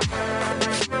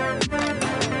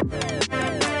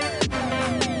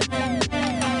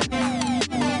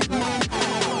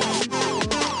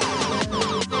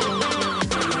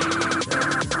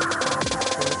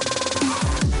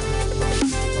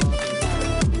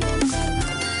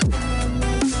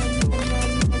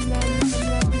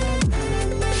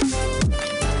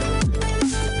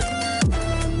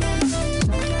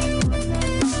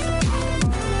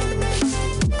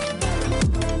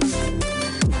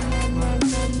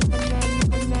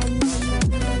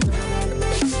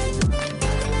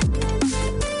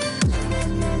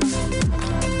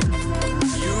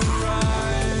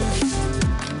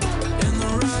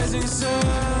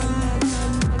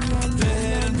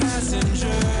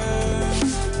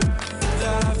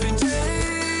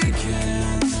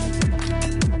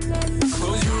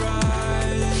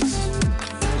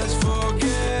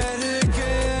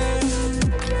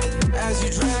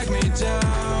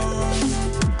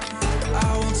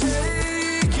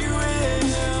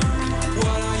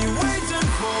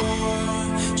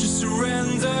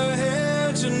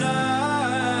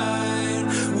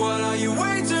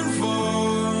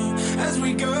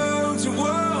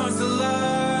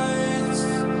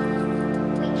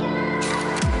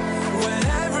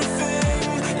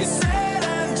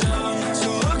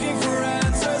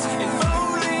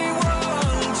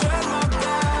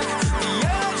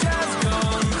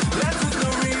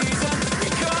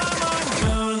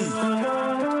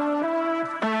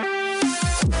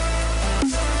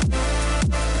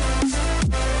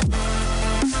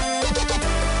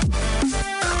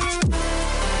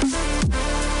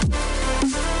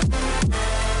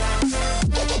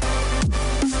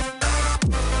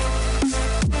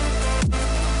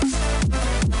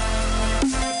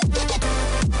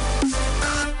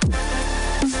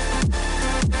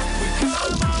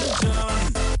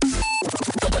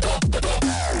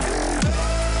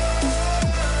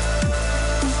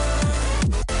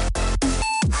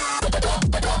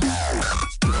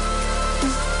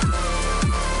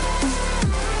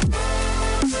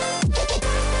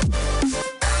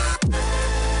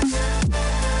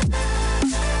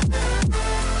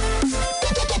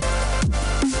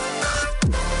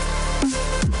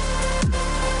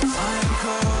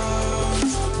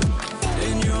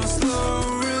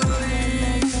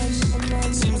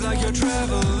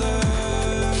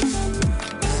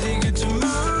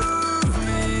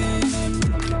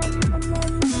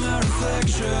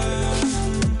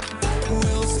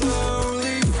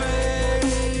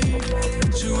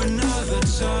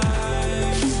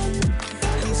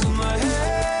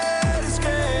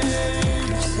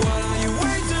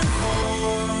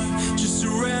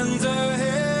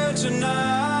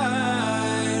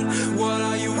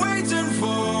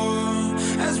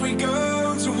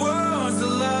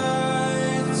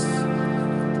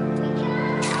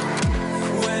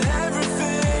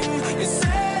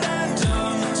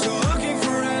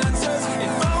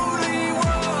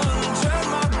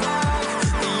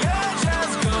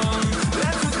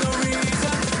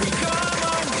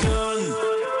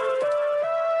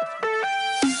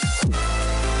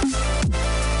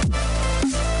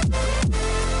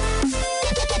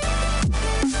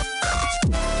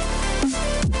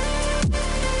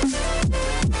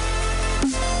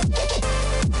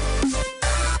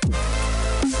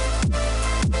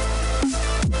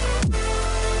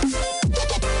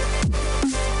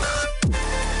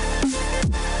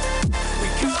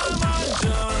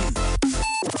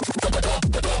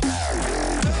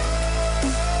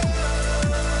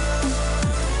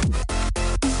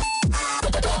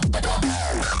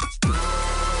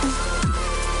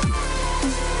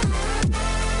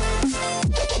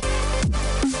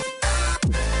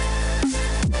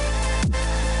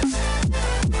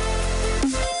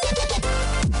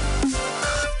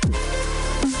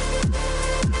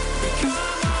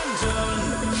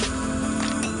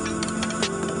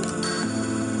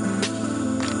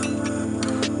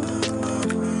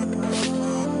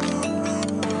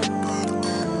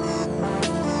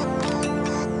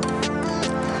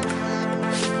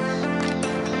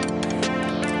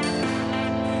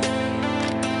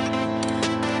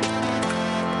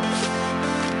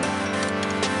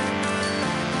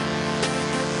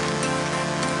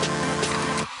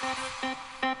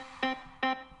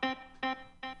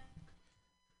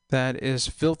 That is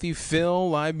Filthy Phil,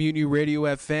 live Mutiny Radio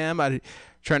FM. I'm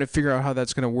trying to figure out how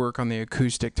that's going to work on the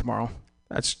acoustic tomorrow.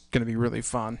 That's going to be really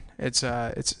fun. It's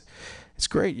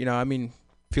great, you know. I mean,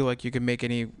 feel like you could make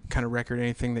any kind of record,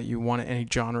 anything that you wanted, any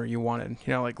genre you wanted.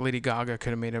 You know, like Lady Gaga could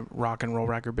have made a rock and roll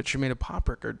record, but she made a pop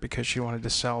record because she wanted to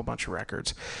sell a bunch of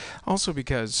records. Also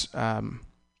because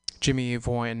Jimmy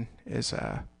Iovine is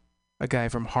a guy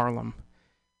from Harlem.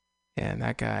 And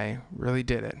that guy really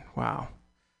did it. Wow.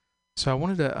 So I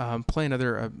wanted to play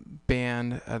another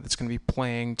band that's going to be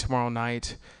playing tomorrow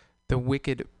night, The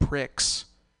Wicked Pricks.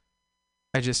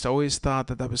 I just always thought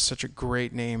that was such a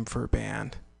great name for a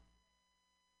band.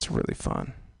 It's really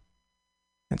fun.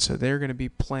 And so they're going to be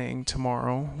playing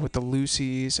tomorrow with the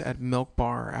Lucy's at Milk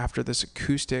Bar after this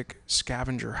acoustic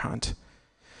scavenger hunt.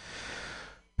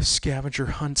 Scavenger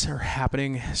hunts are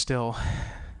happening still.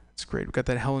 It's great. We've got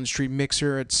that Helen Street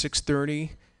Mixer at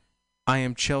 6:30. I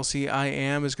Am Chelsea I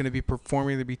Am is going to be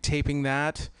performing. They'll be taping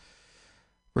that.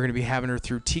 We're going to be having her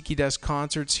through Tiki Desk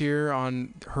concerts here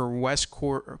on her West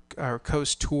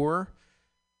Coast tour.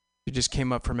 She just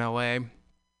came up from LA.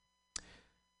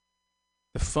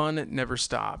 The fun never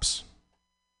stops.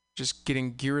 Just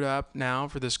getting geared up now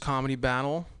for this comedy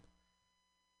battle.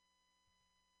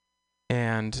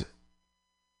 And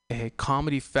a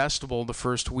comedy festival the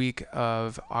first week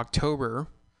of October.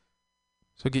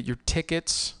 So get your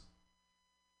tickets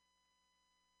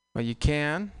while you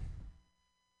can.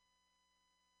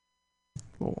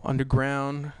 A little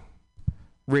underground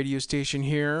radio station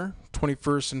here,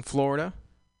 21st in Florida.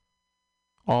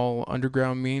 All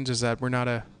underground means is that we're not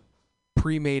a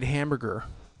pre-made hamburger.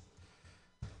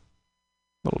 A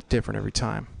little different every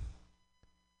time.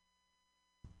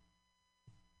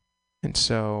 And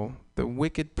so the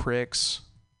Wicked Pricks,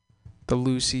 the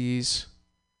Lucy's,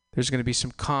 there's going to be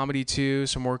some comedy too,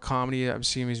 some more comedy. I'm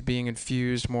seeing is being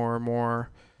infused more and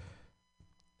more.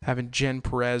 Having Jen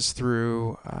Perez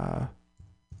through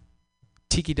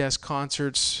Tiki Desk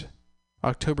concerts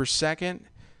October 2nd.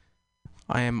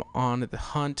 I am on the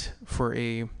hunt for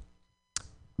a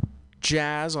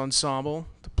jazz ensemble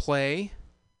to play.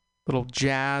 Little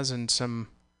jazz and some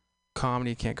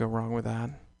comedy. Can't go wrong with that.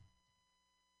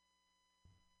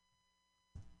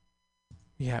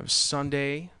 We have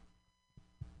Sunday.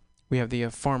 We have the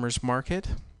farmer's market.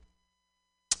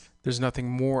 There's nothing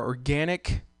more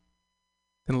organic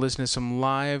than listening to some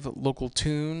live local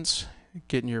tunes,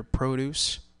 getting your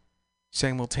produce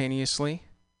simultaneously.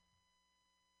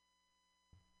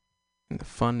 And the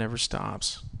fun never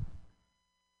stops.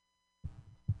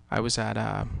 I was at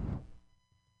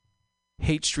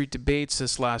Hate Street Debates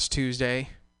this last Tuesday.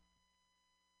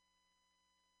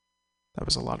 That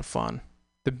was a lot of fun.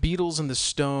 The Beatles and the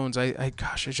Stones, that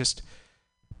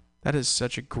is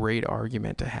such a great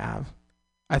argument to have.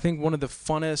 I think one of the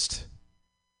funnest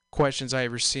questions I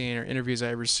ever seen or interviews I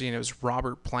ever seen, it was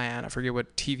Robert Plant. I forget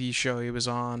what TV show he was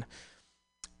on.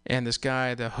 And this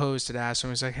guy, the host, had asked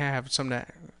him, he's like, hey, I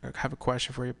have a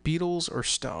question for you. Beatles or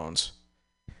Stones?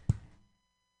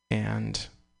 And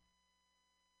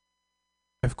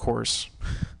of course,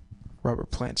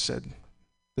 Robert Plant said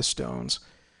the Stones.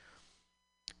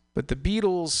 But the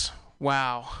Beatles,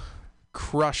 wow,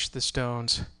 crushed the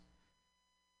Stones.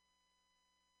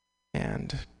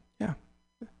 And yeah,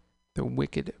 the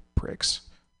Wicked Pricks.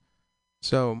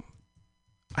 So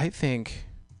I think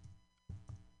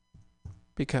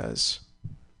because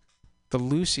the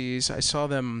Lucy's, I saw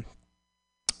them,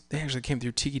 they actually came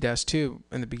through Tiki Desk too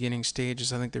in the beginning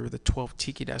stages. I think they were the 12th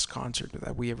Tiki Desk concert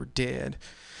that we ever did.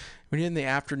 We did in the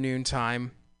afternoon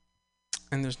time,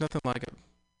 and there's nothing like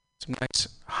some nice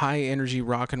high energy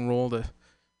rock and roll to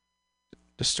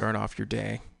start off your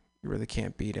day. You really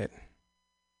can't beat it.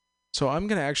 So I'm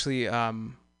going to actually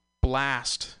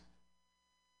blast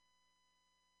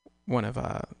one of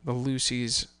the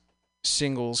Lucy's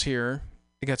singles here.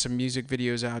 They got some music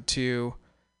videos out too.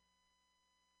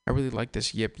 I really like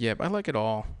this Yip Yip. I like it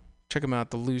all. Check them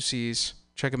out, the Lucy's.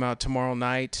 Check them out tomorrow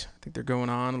night. I think they're going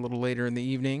on a little later in the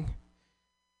evening.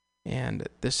 And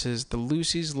this is the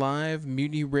Lucy's Live,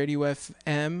 Mutiny Radio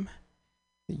FM.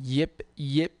 Yip,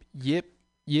 yip, yip,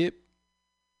 yip.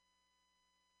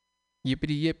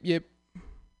 Yippity yip, yip.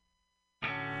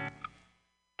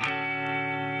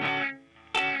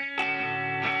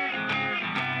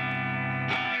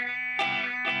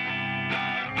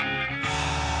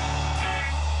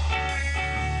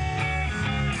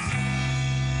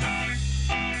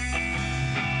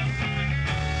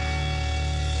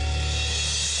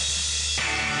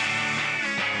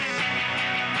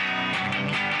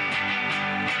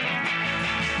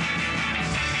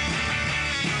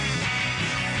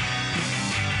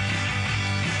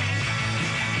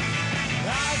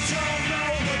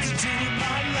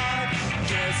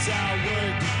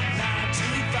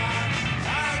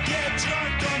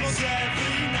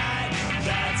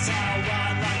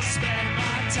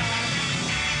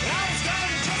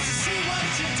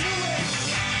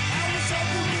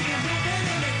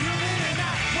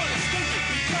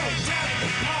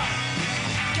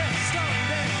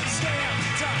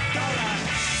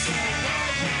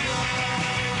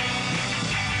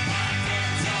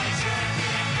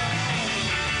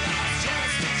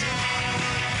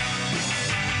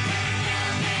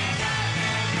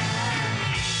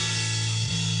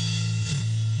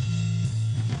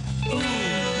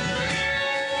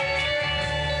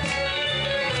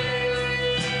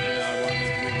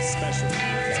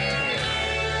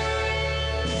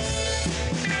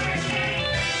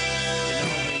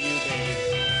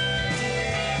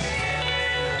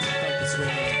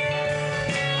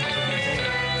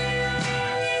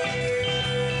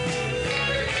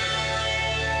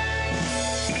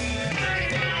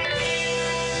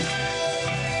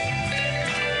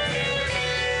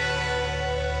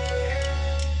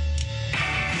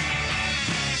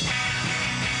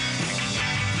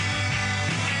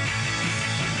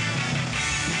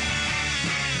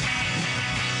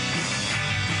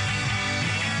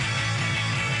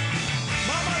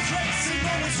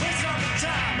 just waste all the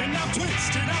time. And I'm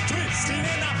twisted, and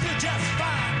I feel just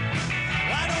fine.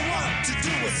 I don't want to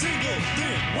do a single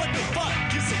thing. What the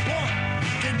fuck is the point?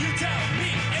 Can you tell me?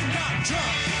 And I'm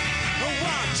drunk. Oh,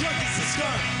 I'm drunk as a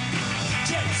skunk.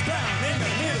 James Brown and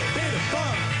a little bit of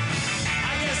fun.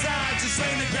 I guess I just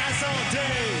lay in the grass all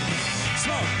day.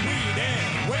 Smoke weed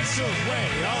and waste away.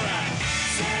 Alright.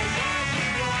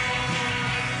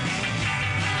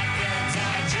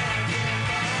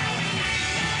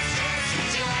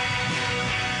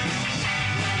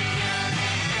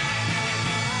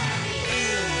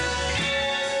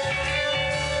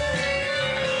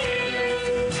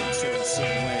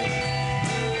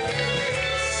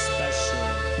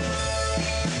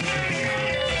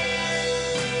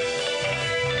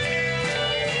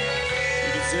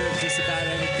 Just about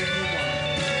anything you want.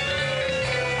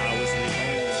 I was the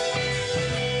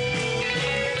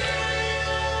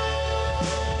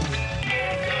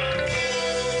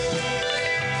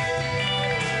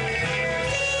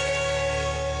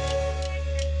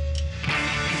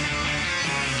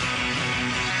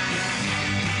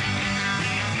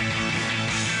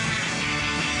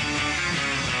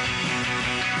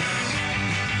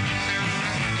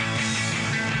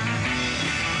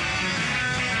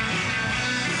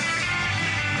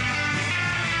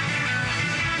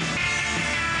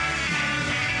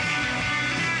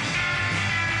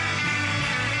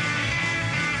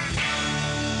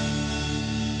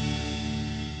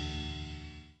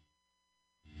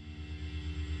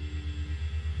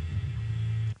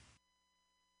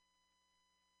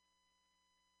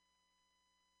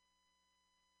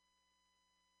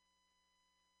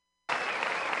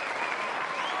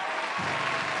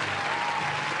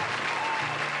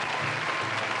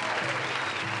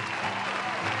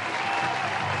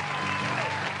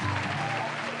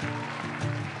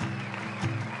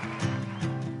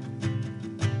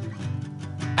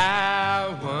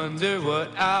I wonder what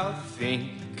I'll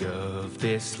think of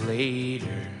this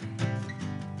later.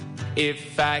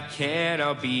 If I can,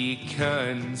 I'll be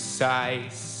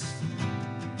concise.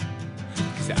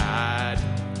 'Cause I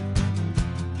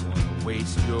don't wanna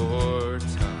waste your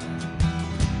time.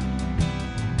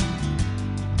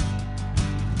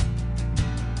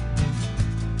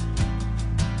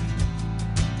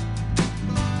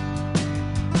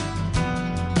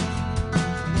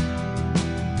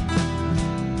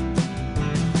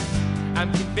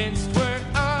 I'm convinced we're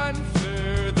on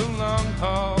for the long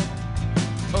haul.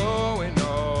 Oh, and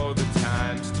all the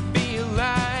times to be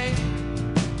alive.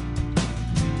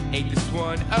 Ain't this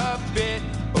one a bit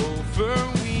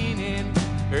overweening?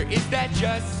 Or is that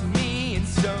just me and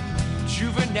some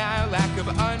juvenile lack of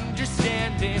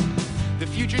understanding? The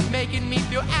future's making me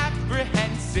feel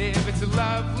apprehensive. It's a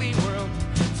lovely world,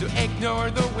 so ignore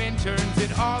the winterns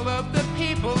and all of the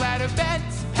people at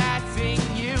events passing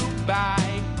you by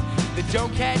that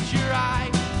don't catch your eye.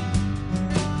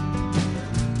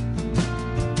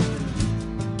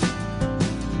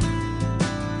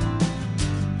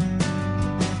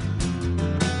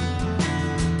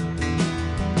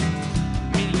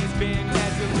 Meaning has been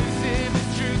as elusive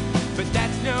as truth, but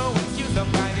that's no excuse. I'll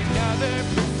find another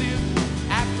pursuit.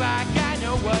 Act like I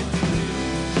know what to do.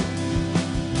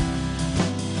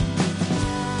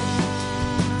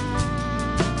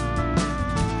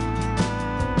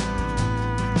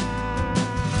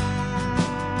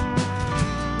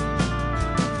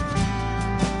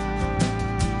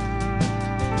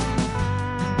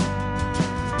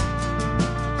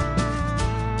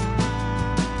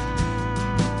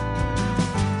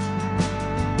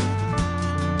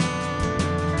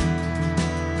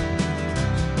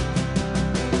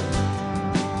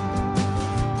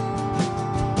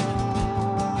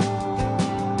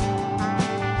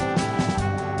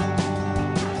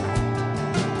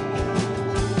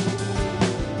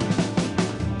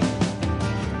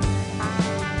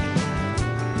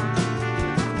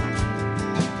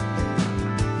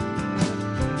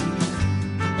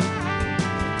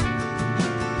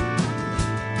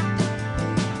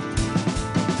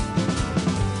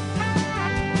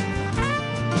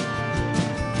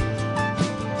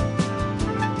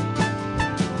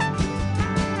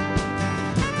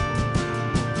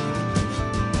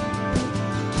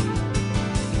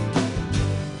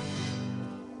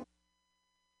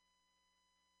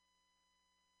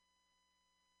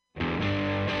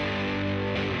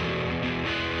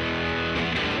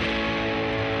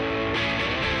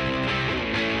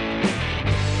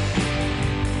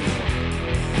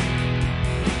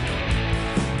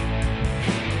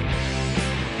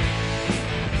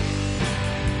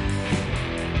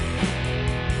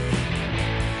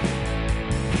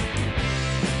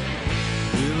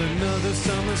 Another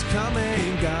summer's come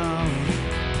and gone.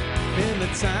 and the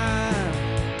time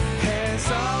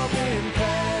has all been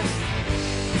past.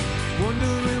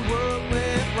 Wondering what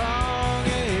went wrong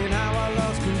and how I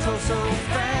lost control so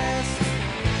fast.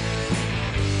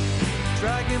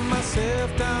 Dragging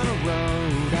myself down a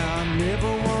road I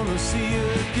never want to see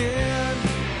again.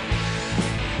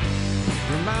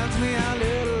 Reminds me how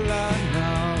little I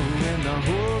know and the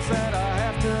holes that I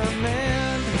have to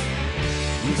mend.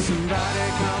 Will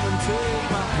somebody come and take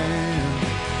my hand?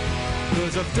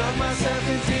 'Cause I've dug myself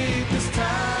in deep this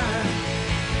time.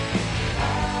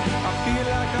 I feel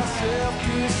like I'll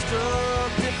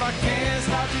self-destruct if I can't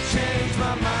stop to change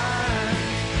my mind.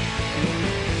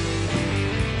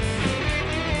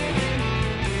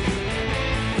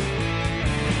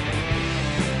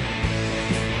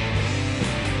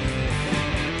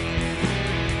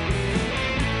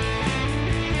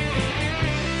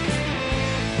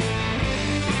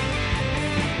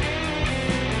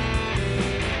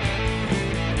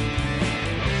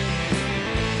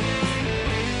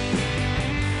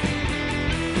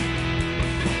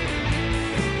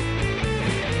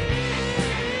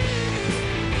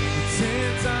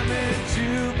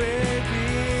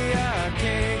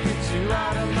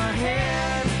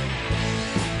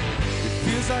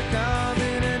 Like I'm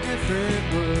in a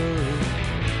different world.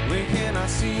 When can I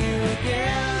see you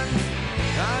again?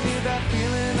 I need that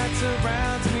feeling that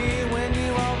surrounds me when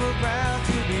you are around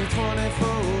to be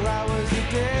 24 hours a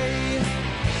day.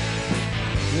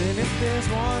 And if there's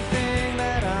one thing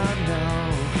that I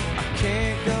know, I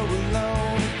can't go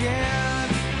alone again.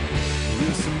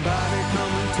 Will somebody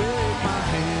come and take my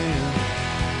hand?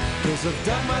 'Cause I've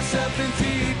dug myself in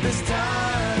deep this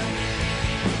time.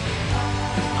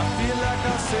 I feel like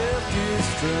I'll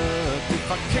self-destruct if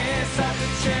I can't stop to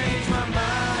change my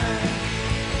mind.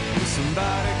 Will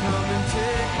somebody come and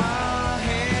take my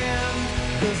hand?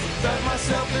 'Cause I've dug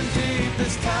myself in deep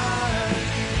this time.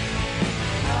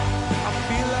 I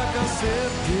feel like I'll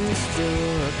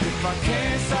self-destruct if I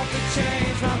can't stop to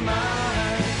change my mind.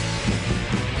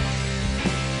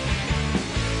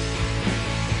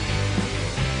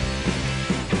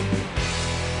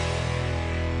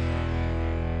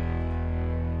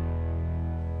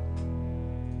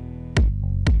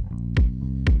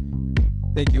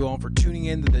 Thank you all for tuning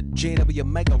in to the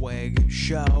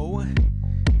TheJWMegawegShow.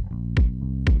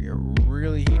 We are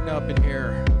really heating up in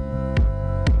here.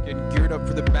 Getting geared up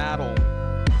for the battle.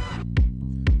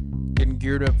 Getting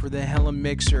geared up for the Helen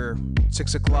Mixer,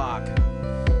 6 o'clock.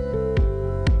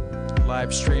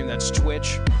 Live stream, that's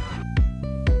Twitch.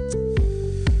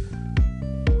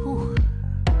 Whew.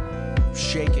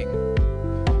 Shaking.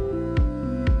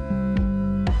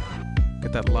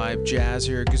 Got that live jazz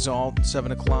here at Gazalt,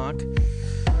 7 o'clock.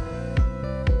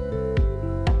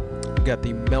 We got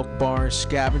the Milk Bar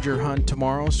Scavenger Hunt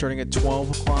tomorrow, starting at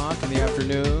 12 o'clock in the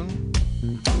afternoon.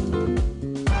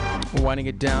 We're winding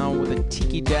it down with a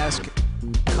Tiki Desk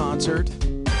concert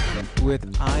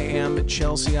with I Am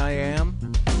Chelsea I Am.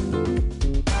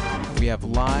 We have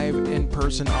live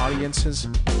in-person audiences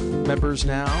members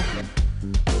now.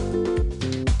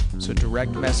 So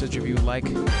direct message if you like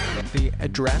the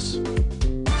address.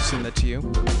 Send that to you.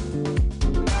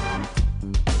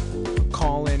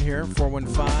 Call in here,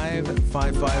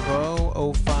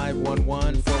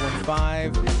 415-550-0511,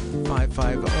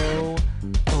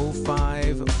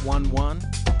 415-550-0511.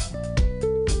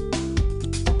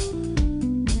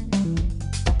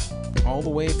 All the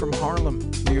way from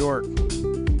Harlem, New York.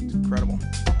 It's incredible.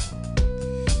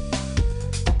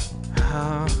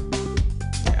 Yeah.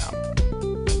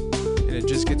 And it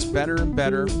just gets better and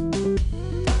better.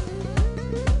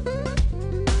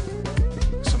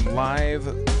 Some live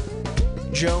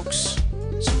jokes,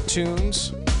 some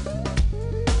tunes,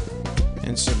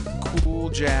 and some cool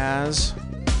jazz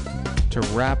to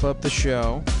wrap up the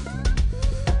show.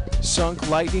 Sunk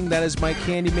Lightning, that is my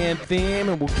Candyman theme,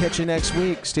 and we'll catch you next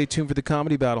week. Stay tuned for the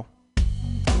comedy battle.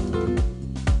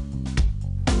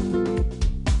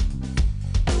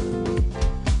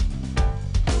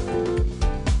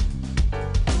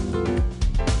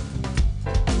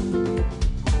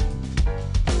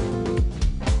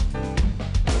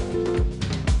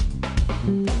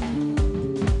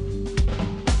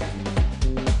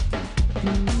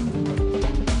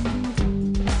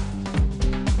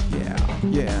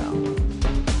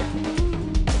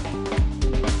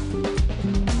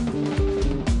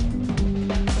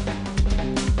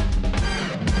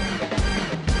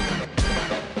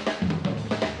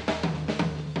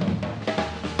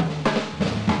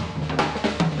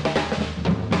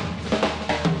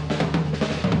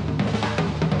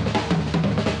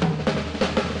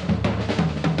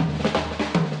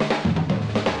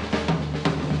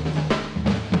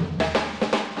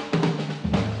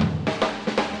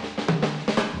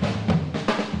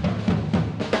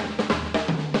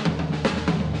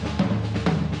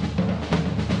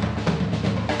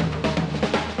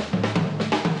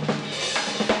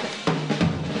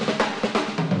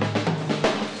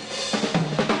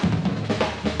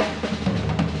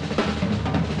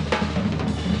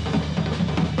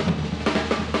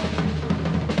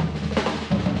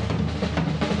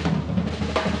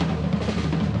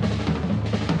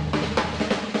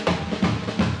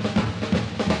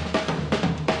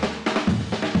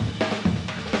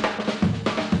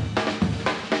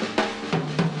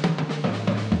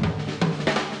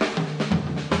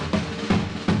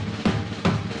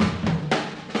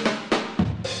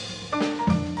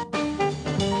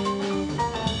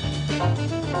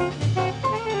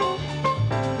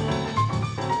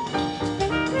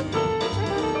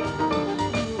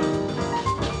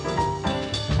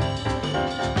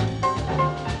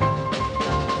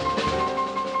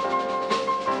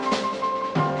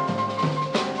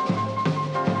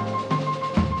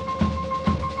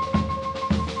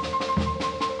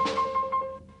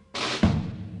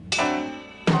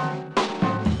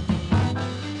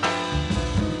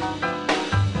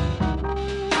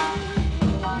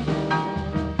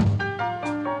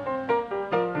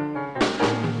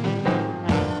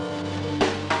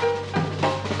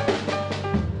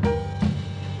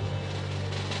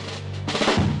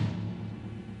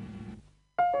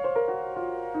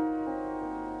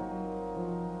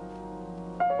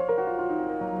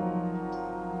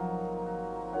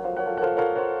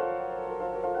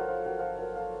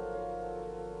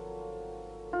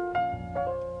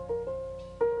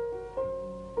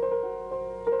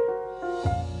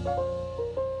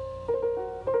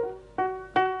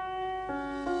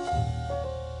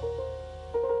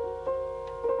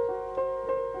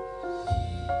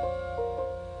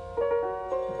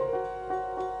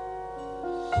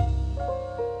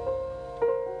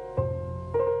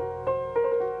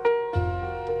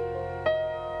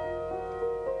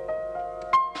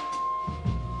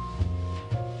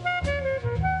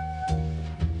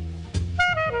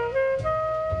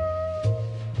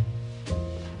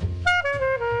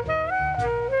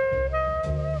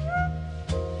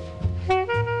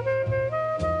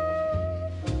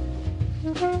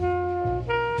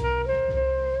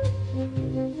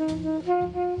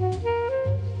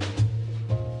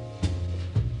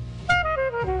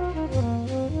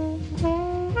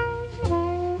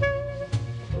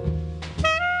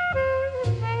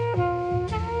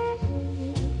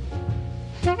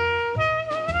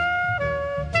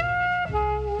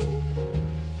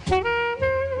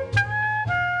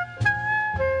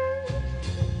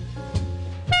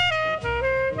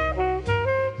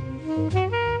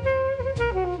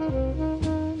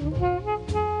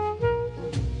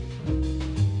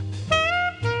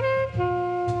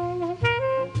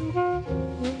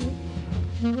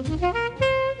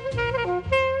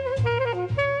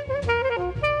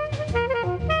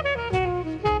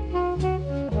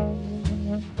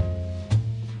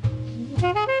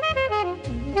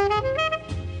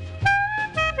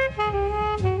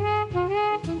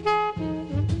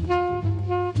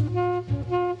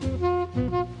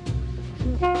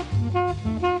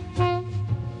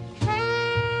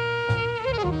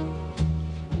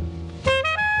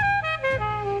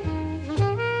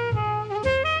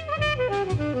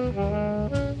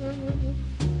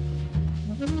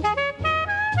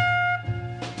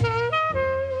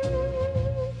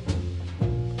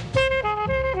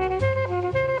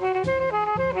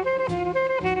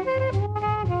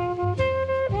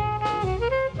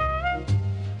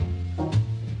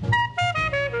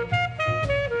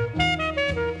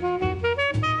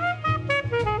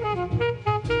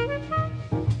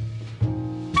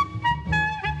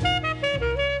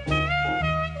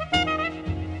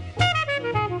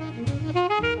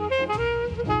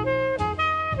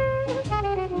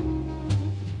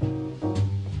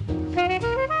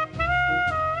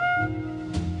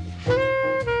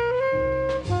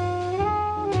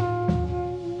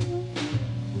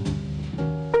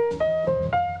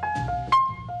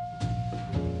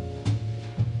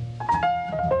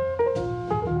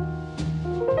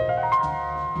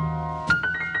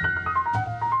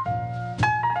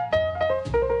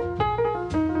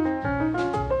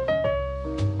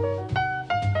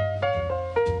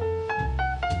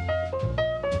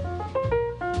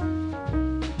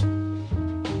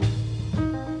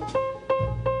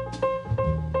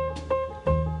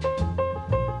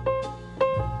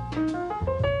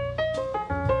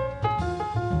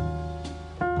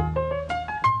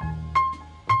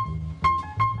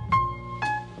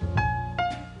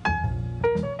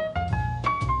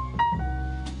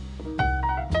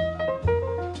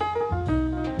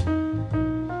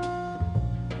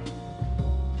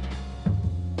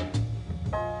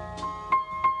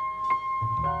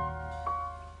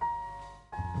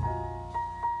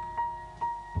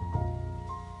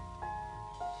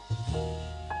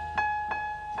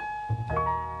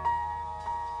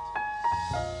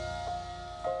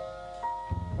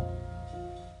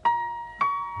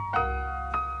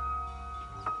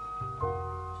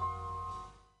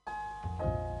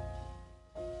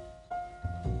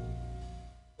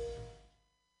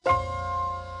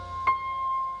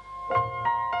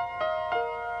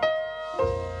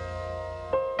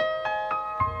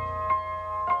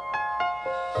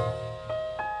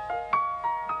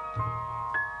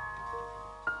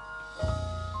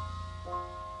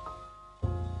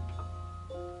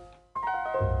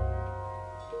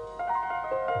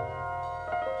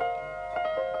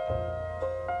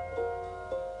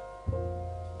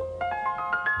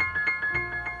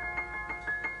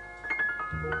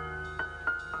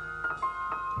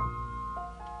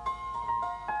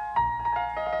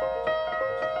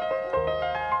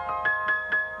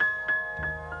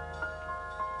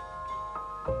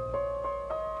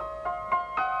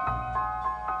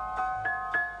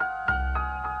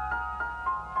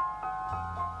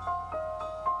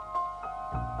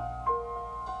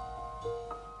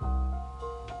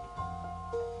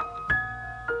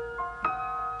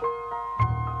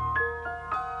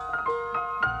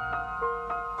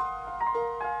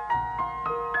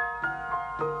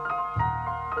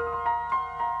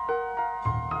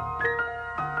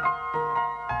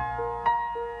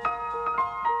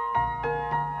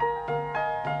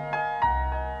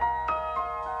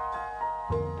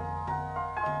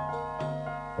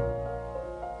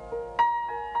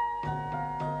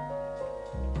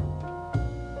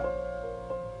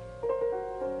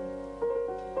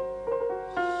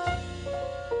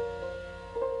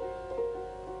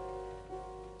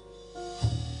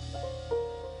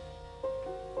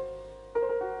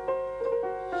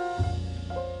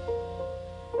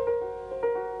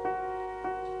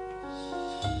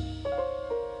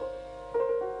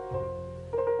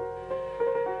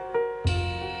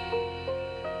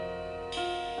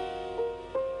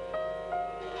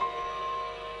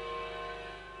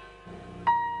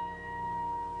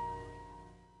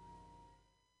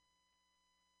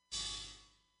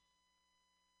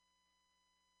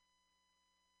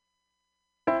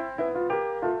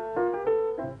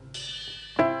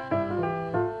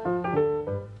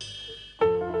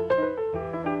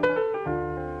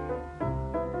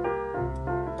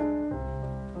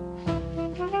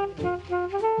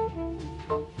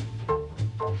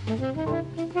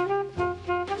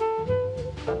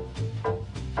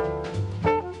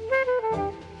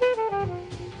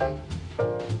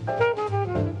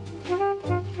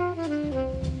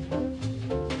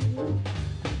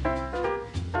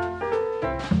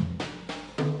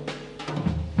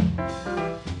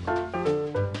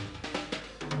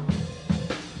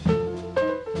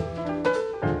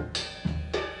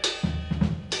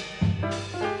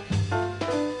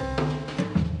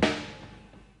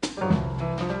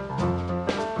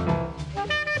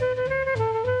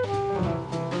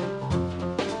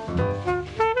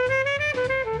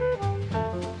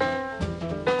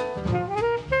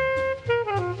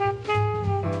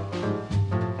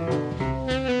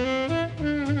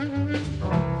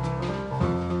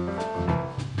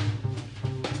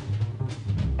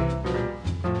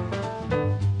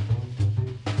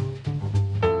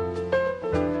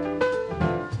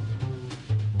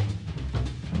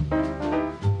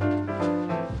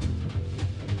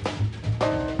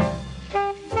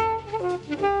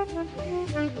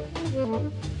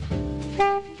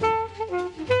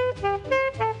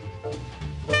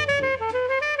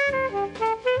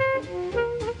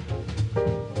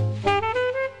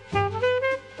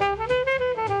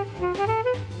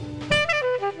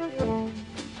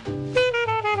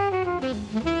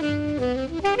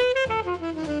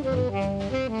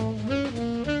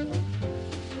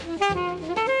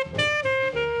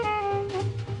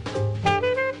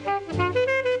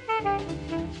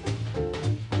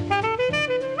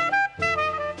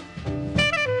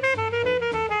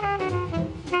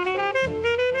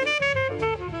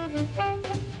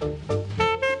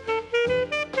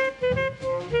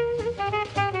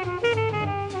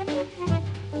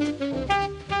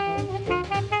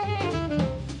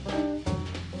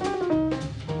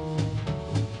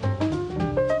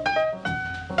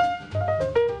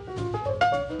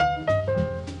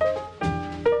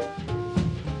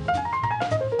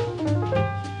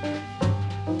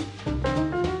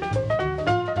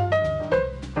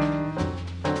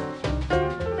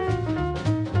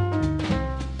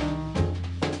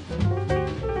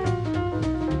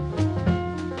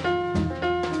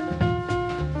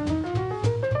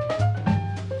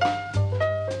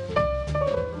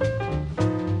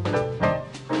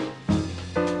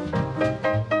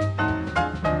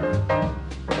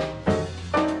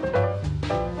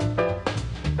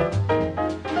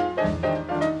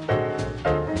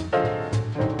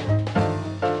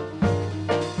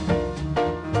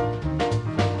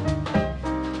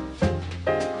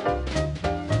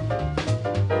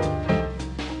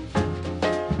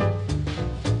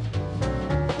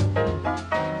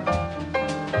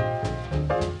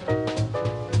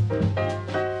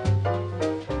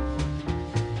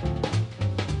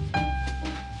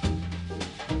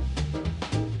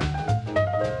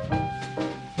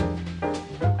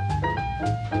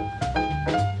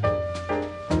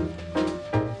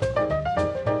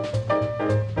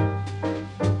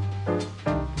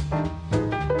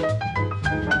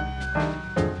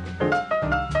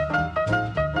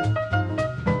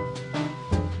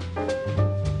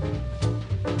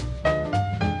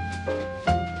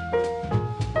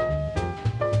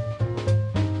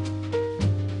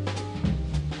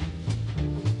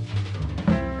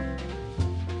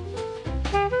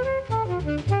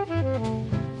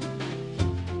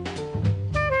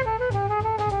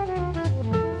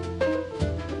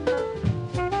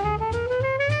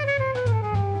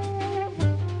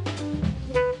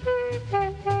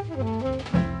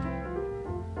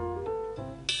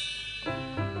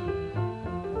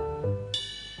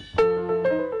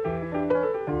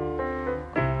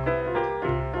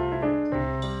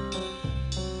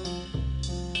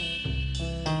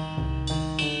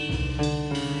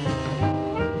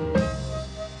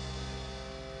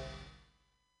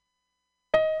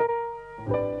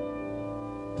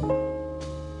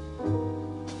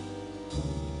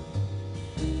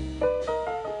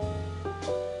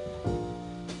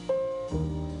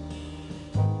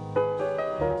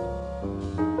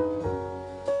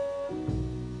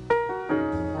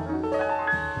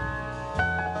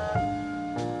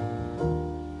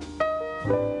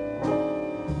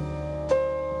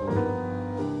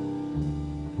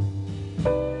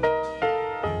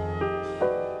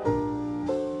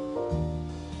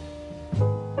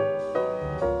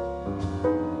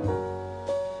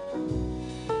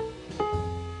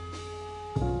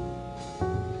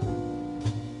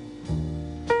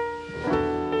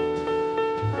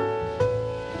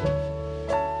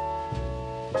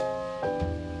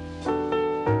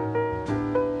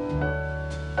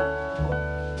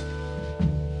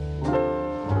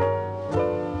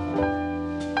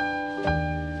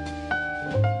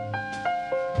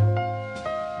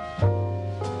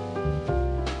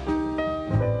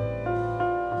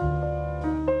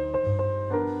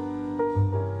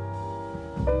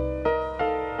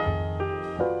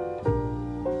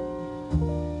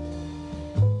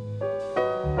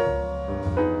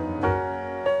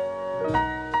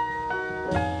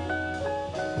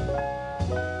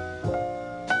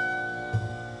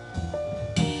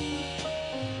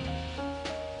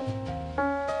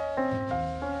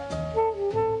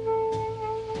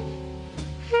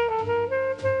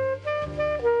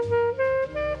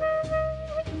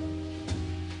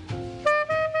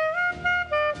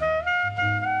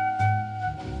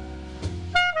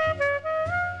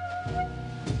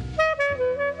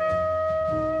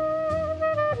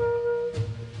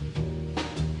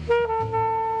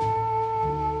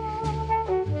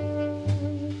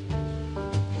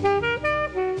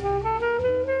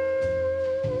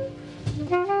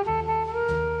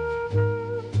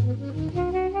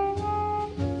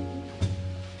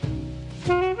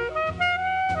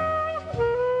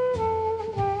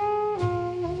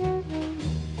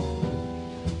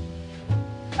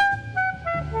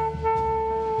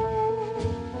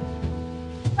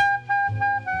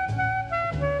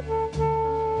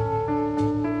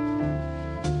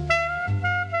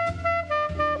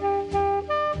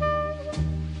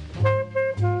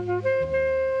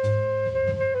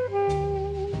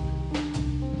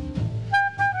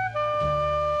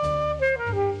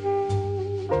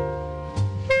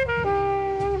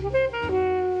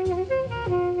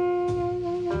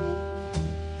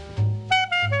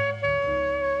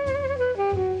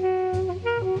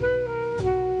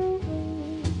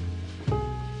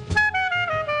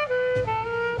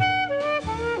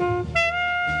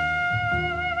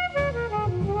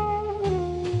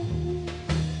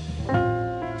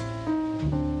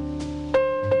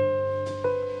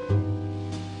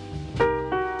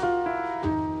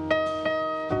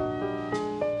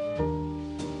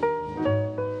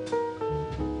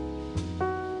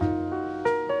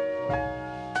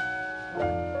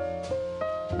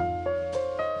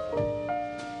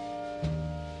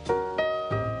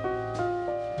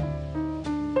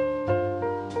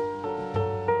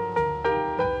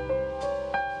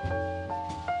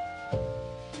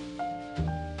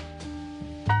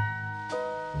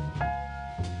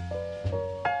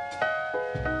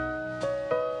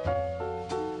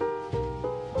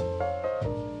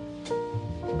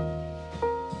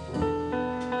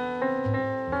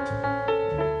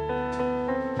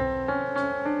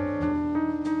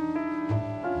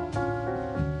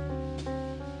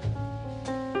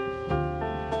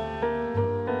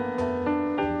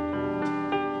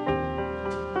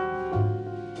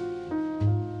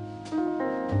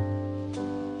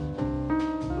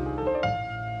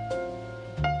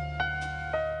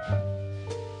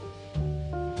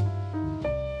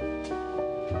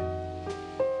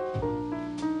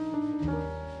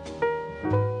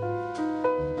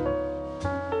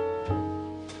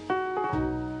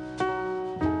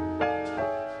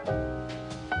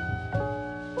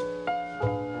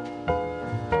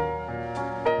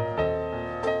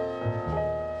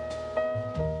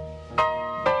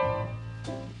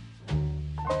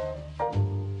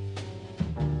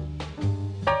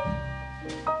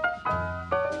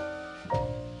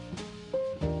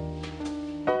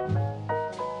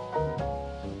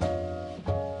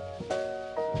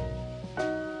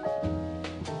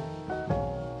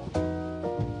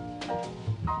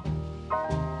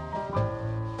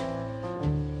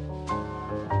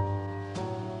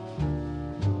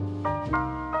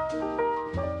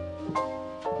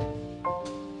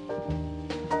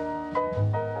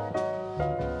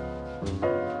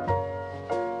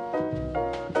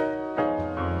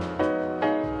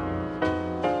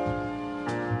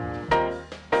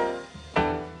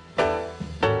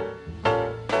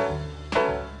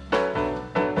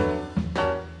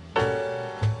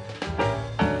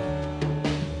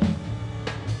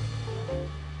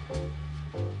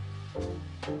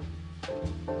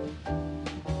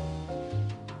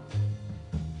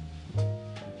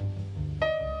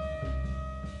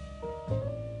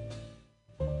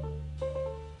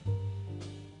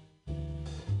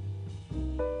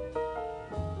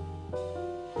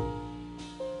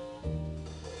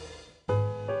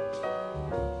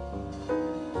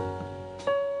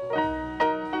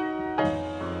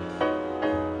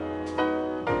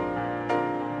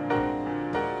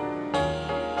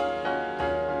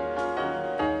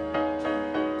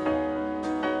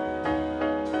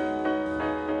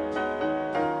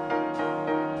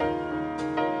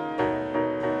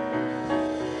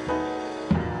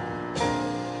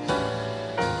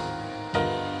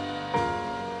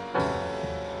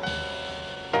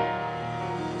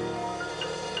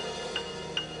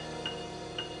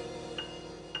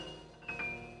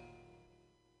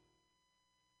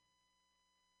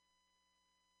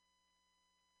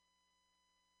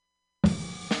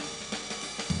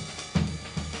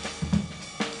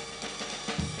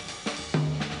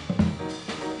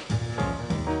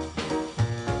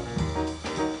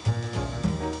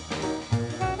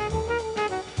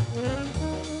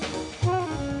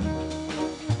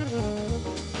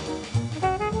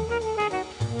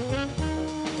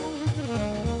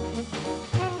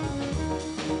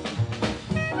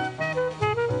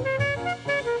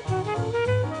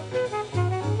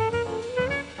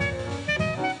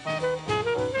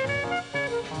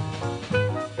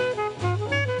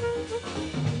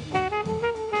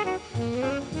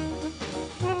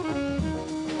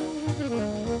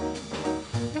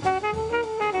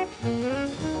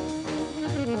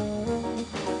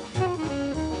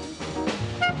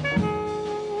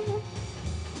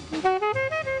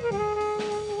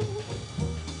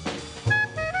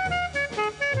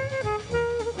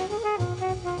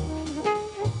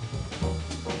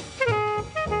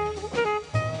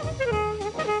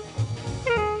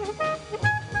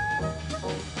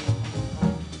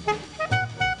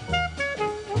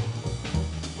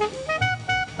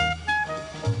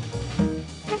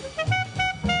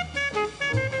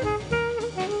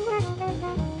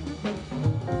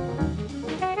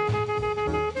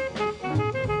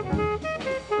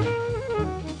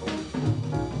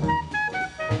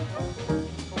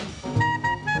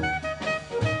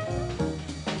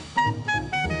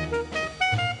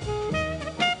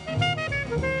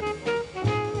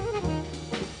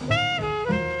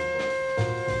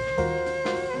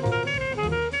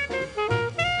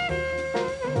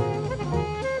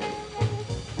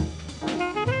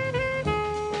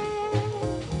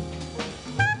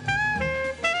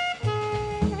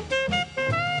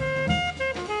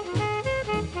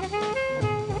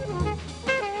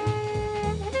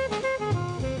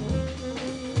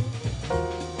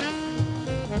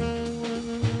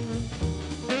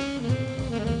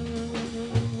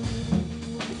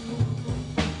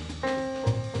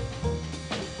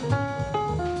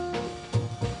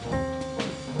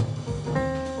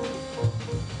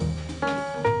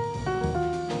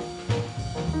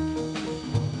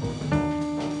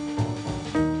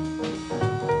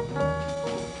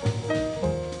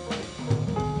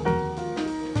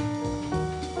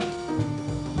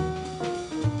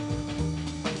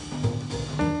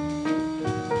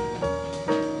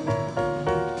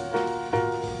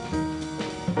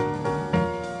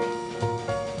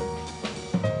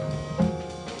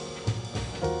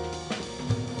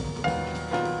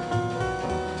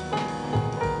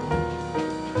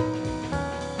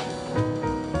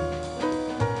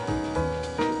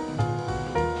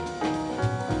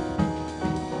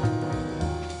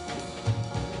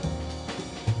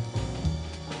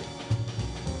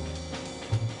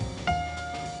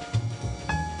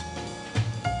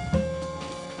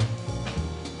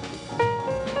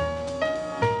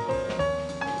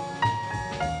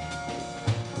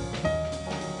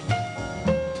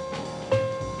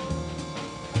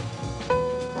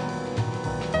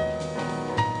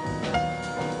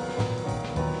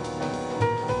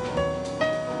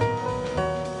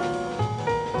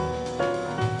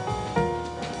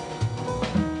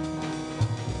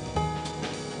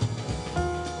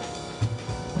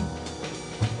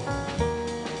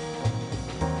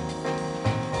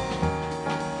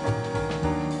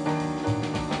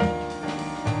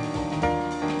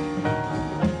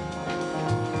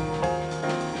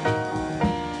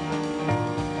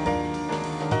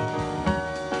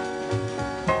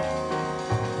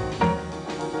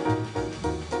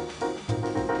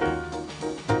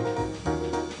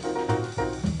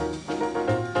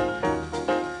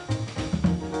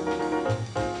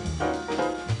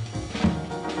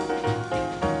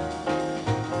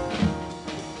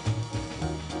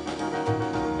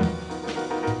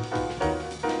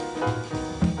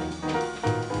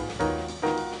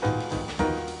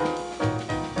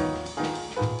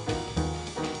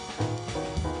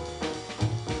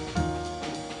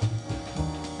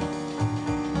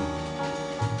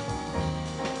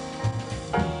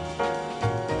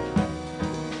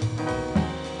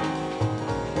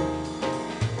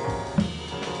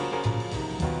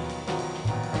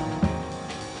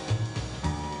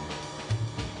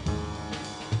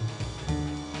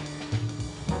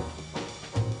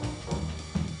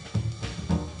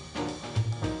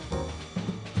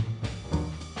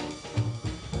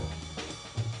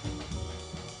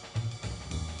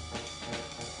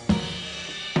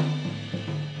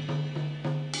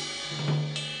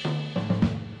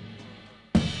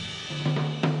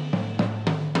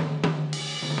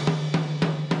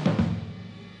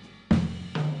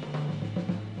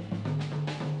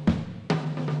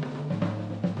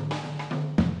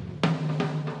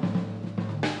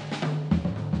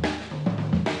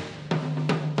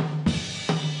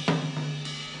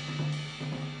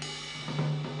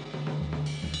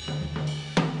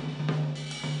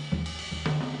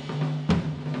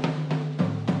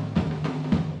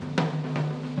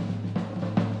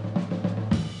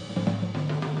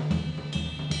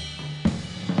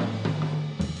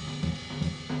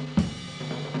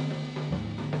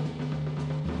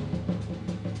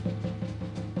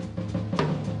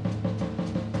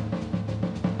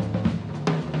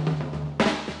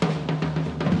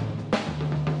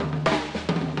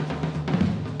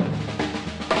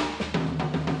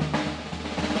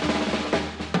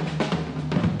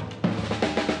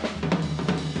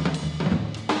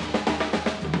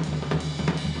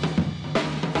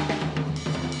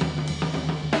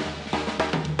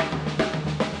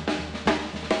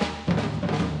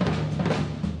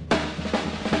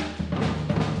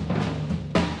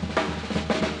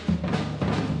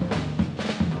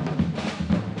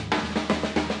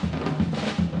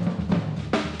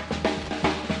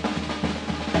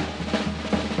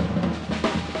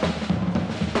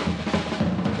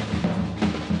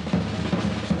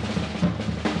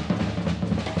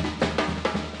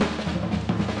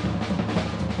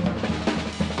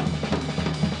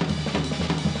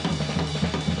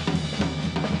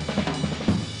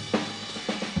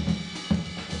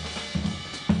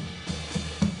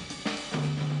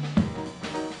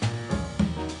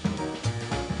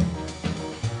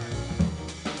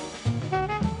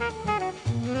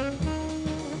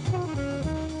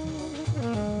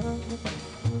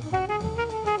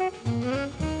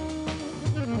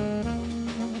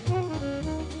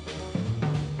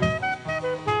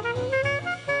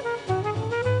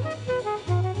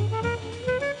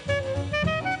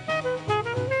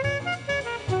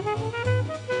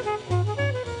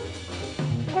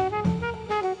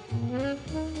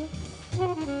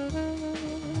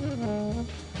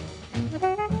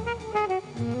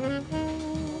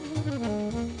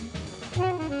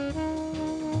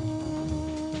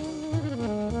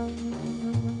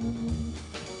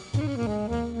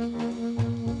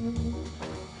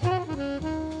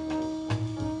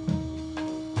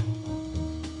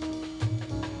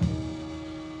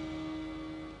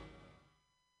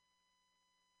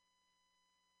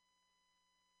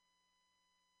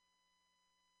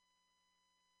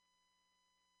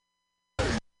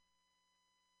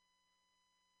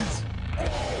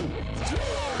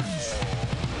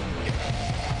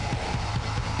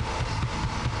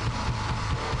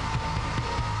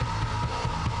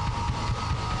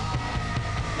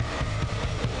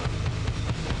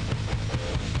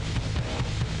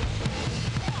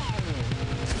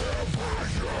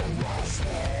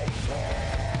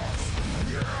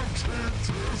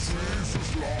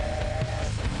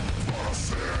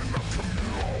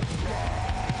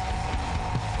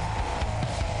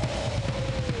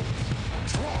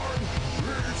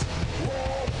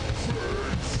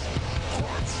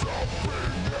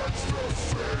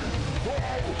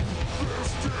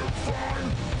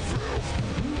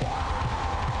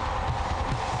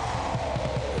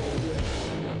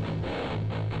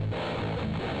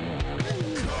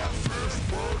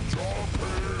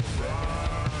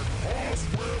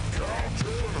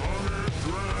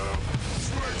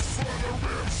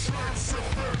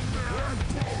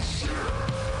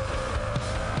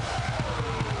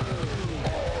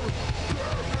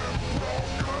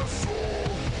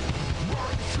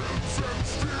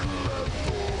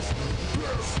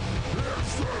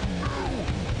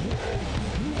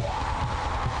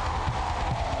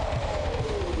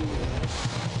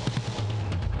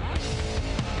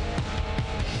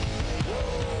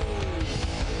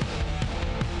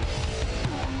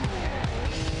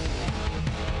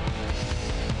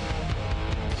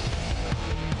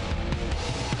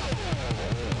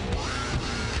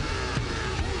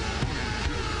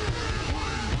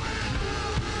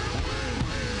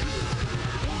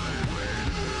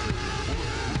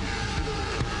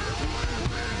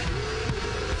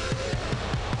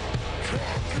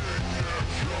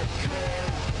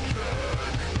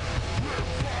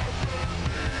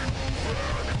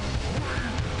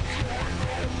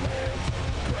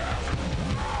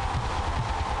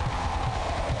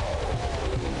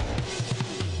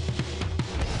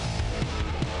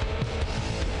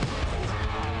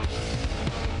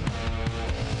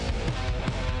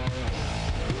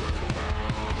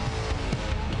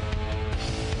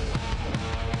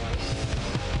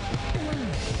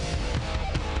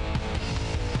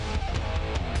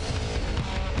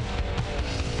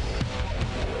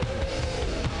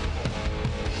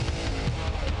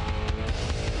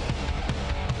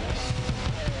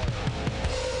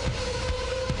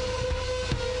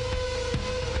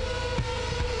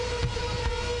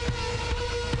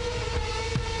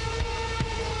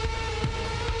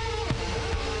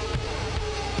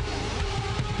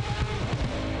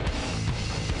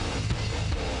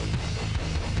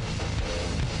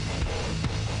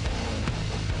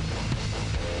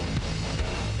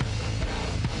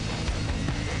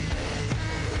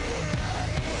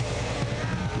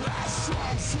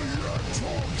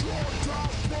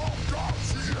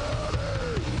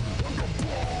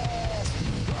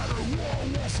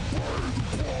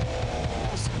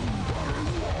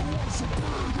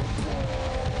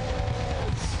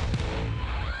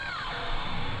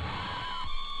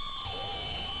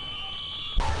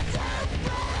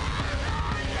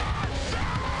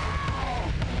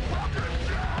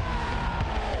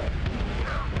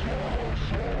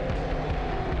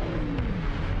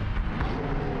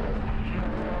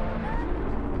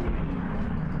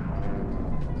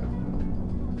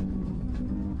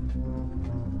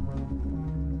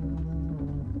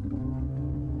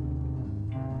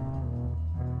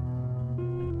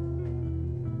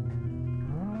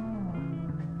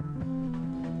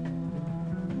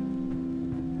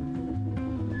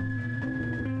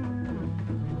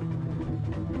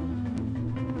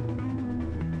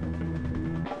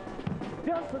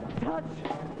 just a touch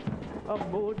of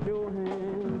mojo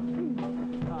hands.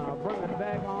 Bring it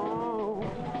back home.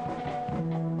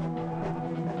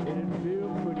 It'll feel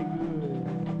pretty good.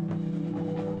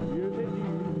 Yes, it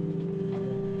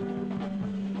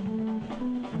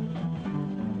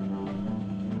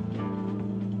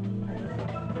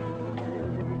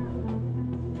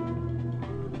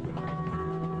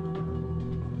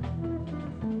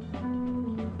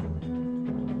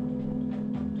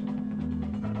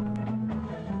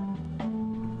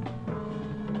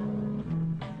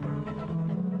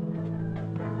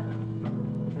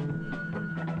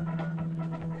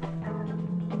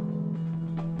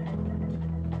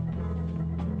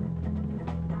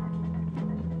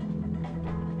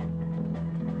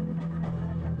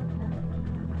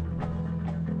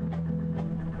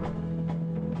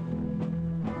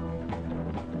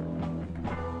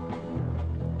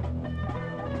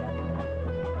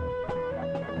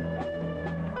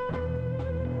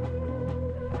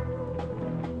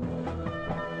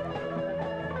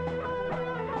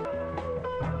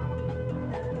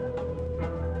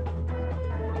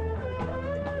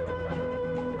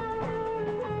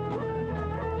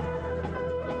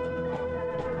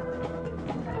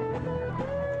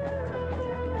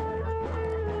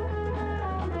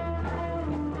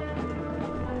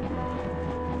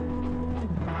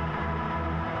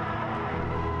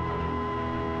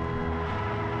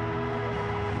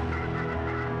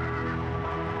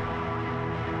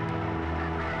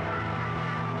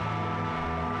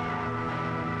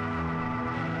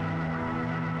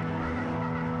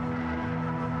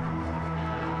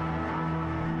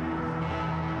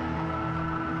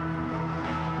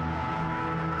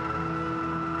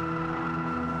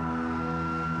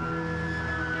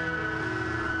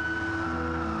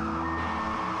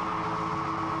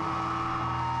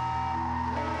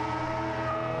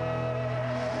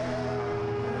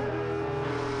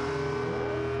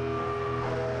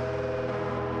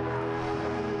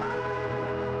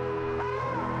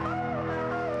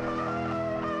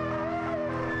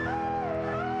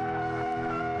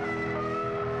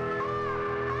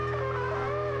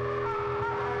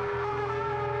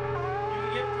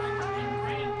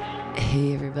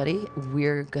Hey everybody,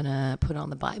 we're gonna put on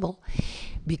the Bible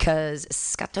because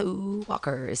Scotto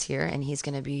Walker is here and he's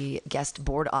gonna be guest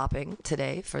board opping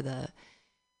today for the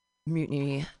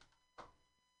Mutiny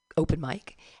open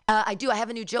mic. I have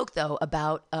a new joke though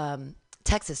about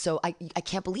Texas. So I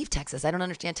can't believe Texas. I don't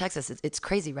understand Texas. It's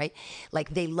crazy, right? Like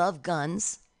they love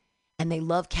guns and they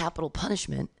love capital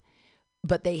punishment,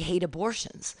 but they hate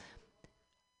abortions.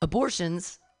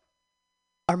 Abortions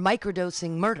are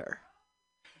microdosing murder.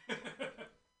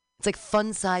 It's like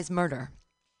fun-size murder.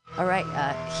 All right,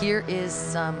 here is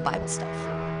some Bible stuff.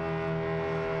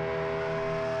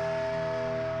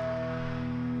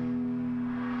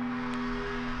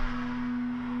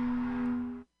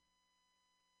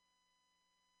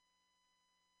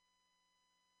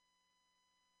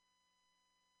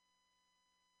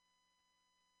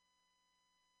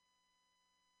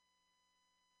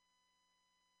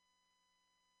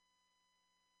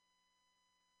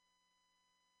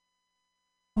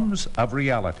 Of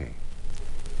reality.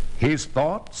 His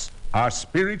thoughts are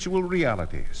spiritual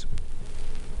realities.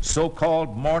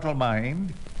 So-called mortal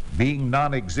mind, being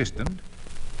non-existent,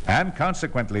 and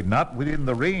consequently not within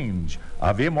the range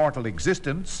of immortal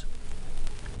existence,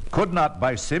 could not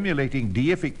by simulating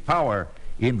deific power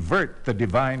invert the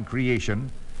divine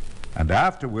creation and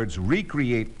afterwards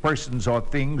recreate persons or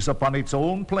things upon its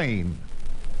own plane,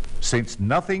 since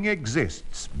nothing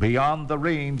exists beyond the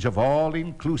range of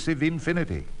all-inclusive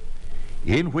infinity,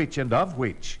 in which and of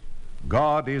which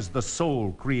God is the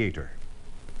sole creator.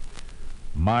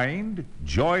 Mind,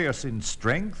 joyous in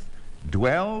strength,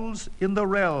 dwells in the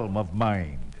realm of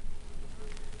mind.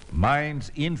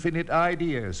 Mind's infinite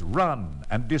ideas run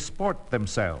and disport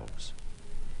themselves.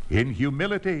 In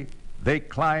humility, they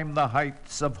climb the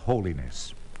heights of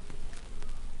holiness.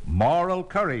 Moral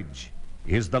courage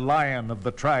is the lion of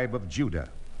the tribe of Judah,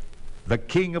 the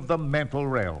king of the mental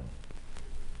realm.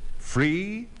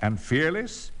 Free and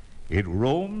fearless, it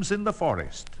roams in the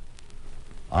forest.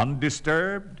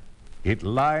 Undisturbed, it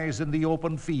lies in the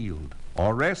open field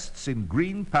or rests in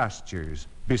green pastures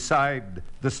beside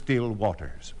the still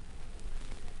waters.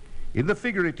 In the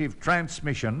figurative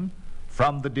transmission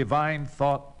from the divine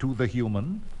thought to the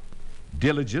human,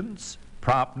 diligence,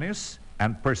 promptness,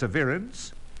 and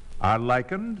perseverance are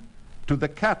likened to the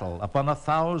cattle upon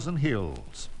 1,000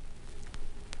 hills.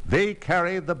 They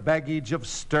carry the baggage of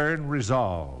stern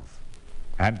resolve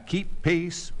and keep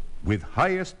pace with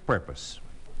highest purpose.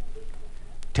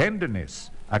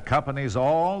 Tenderness accompanies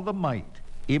all the might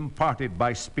imparted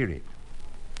by spirit.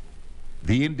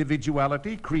 The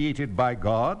individuality created by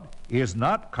God is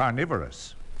not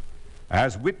carnivorous,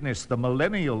 as witness the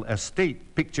millennial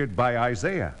estate pictured by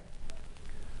Isaiah.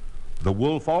 The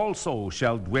wolf also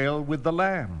shall dwell with the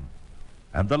lamb,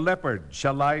 and the leopard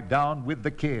shall lie down with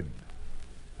the kid,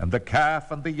 and the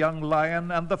calf and the young lion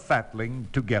and the fatling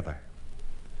together,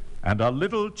 and a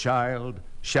little child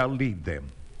shall lead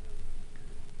them.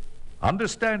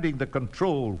 Understanding the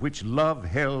control which love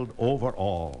held over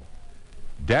all,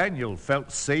 Daniel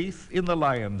felt safe in the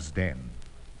lion's den,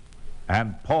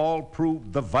 and Paul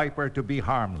proved the viper to be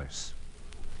harmless.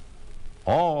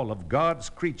 All of God's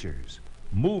creatures,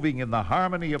 moving in the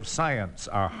harmony of science,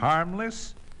 are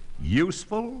harmless,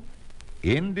 useful,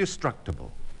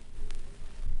 indestructible.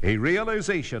 A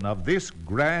realization of this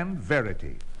grand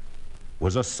verity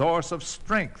was a source of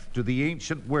strength to the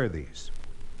ancient worthies.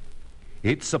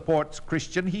 It supports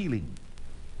Christian healing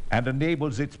and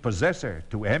enables its possessor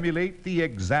to emulate the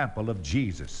example of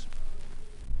Jesus.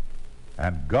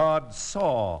 And God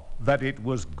saw that it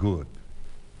was good.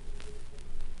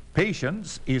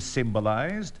 Patience is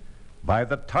symbolized by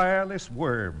the tireless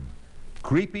worm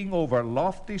creeping over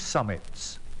lofty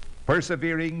summits,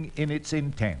 persevering in its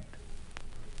intent.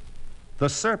 The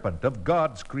serpent of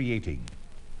God's creating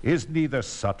is neither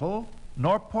subtle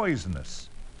nor poisonous,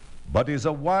 but is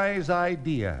a wise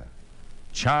idea,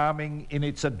 charming in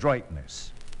its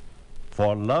adroitness.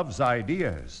 For love's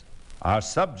ideas are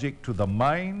subject to the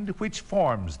mind which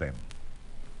forms them,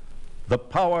 the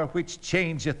power which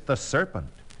changeth the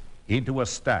serpent into a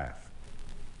staff.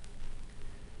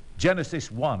 Genesis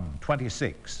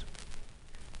 1:26.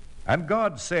 And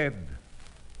God said,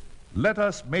 let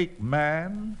us make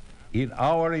man in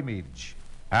our image,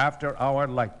 after our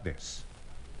likeness,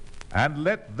 and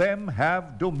let them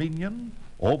have dominion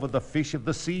over the fish of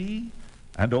the sea,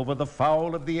 and over the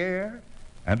fowl of the air,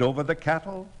 and over the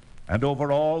cattle, and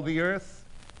over all the earth,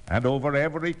 and over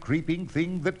every creeping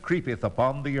thing that creepeth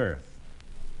upon the earth.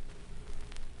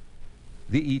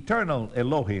 The eternal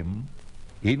Elohim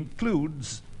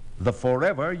includes the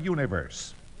forever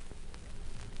universe.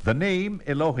 The name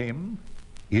Elohim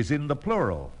is in the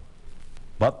plural,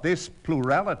 but this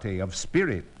plurality of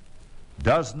spirit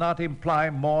does not imply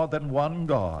more than one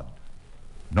God,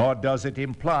 nor does it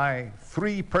imply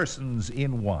three persons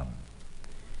in one.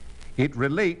 It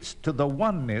relates to the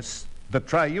oneness, the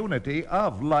triunity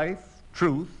of life,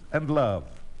 truth, and love.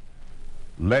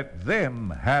 Let them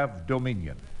have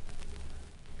dominion.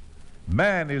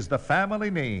 Man is the family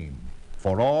name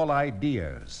for all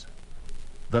ideas,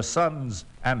 the sons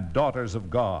and daughters of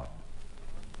God.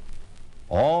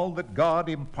 All that God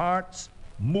imparts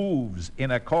moves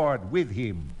in accord with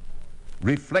him,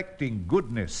 reflecting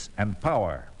goodness and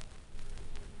power.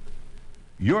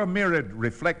 Your mirrored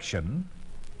reflection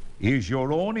is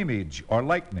your own image or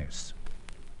likeness.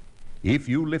 If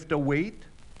you lift a weight,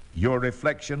 your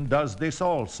reflection does this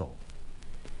also.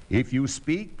 If you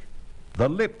speak, the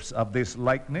lips of this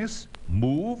likeness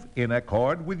move in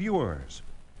accord with yours.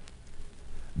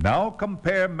 Now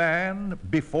compare man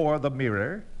before the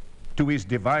mirror to his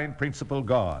divine principle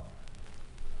God.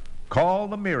 Call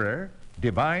the mirror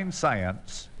divine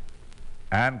science,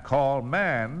 and call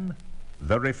man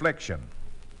the reflection.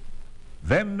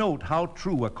 Then note how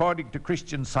true, according to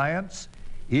Christian science,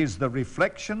 is the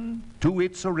reflection to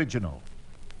its original.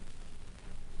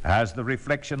 As the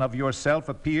reflection of yourself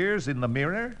appears in the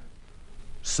mirror,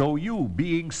 so you,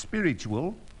 being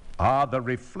spiritual, are the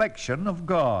reflection of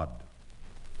God.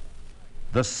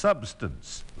 The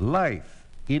substance, life,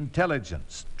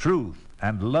 intelligence, truth,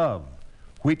 and love,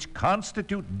 which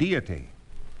constitute deity,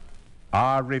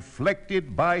 are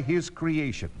reflected by his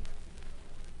creation.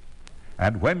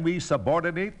 And when we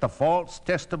subordinate the false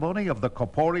testimony of the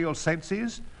corporeal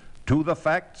senses to the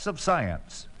facts of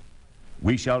science,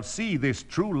 we shall see this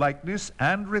true likeness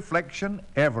and reflection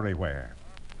everywhere.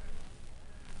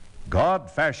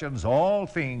 God fashions all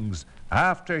things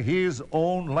after his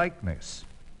own likeness.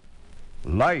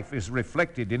 Life is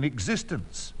reflected in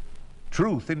existence,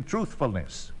 truth in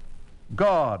truthfulness,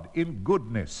 God in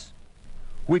goodness,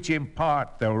 which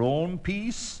impart their own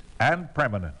peace and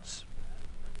permanence.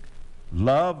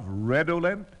 Love,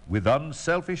 redolent with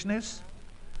unselfishness,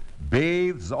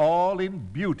 bathes all in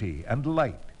beauty and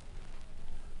light.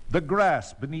 The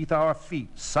grass beneath our feet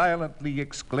silently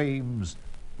exclaims,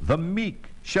 the meek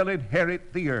shall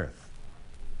inherit the earth.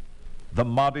 The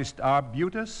modest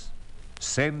arbutus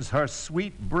sends her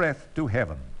sweet breath to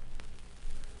heaven.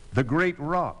 The great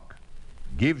rock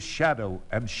gives shadow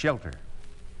and shelter.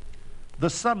 The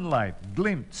sunlight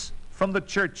glints from the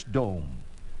church dome,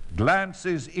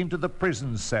 glances into the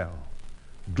prison cell,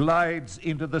 glides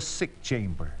into the sick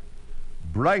chamber,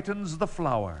 brightens the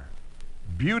flower,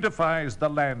 beautifies the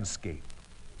landscape,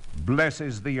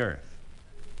 blesses the earth.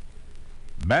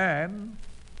 Man,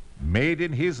 made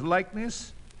in his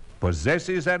likeness,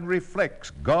 possesses and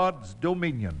reflects God's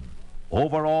dominion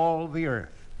over all the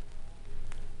earth.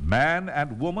 Man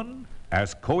and woman,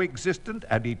 as coexistent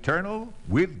and eternal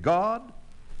with God,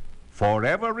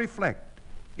 forever reflect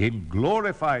in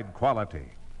glorified quality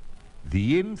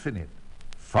the infinite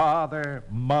Father,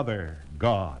 Mother,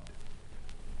 God.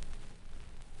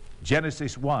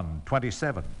 Genesis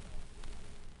 1:27.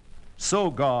 So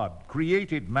God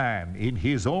created man in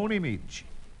his own image.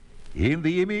 In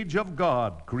the image of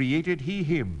God created he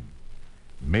him.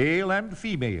 Male and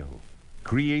female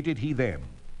created he them.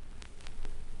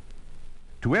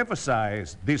 To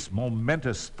emphasize this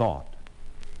momentous thought,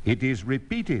 it is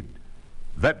repeated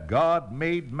that God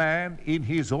made man in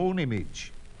his own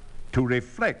image to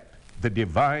reflect the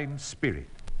divine spirit.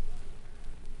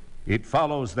 It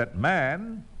follows that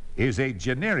man is a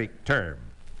generic term.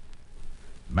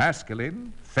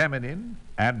 Masculine, feminine,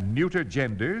 and neuter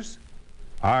genders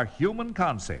are human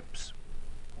concepts.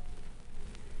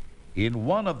 In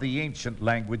one of the ancient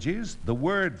languages, the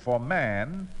word for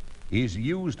man is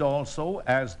used also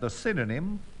as the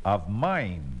synonym of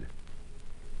mind.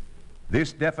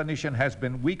 This definition has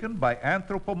been weakened by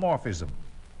anthropomorphism,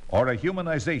 or a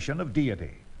humanization of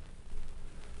deity.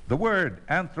 The word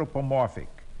anthropomorphic,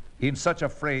 in such a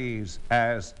phrase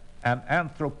as an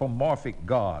anthropomorphic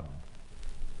God,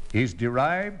 is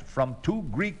derived from two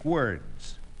Greek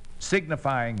words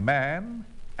signifying man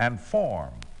and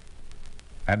form,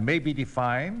 and may be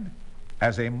defined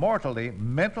as a mortally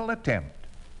mental attempt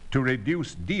to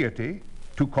reduce deity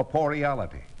to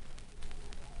corporeality.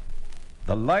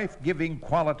 The life-giving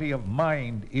quality of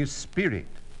mind is spirit,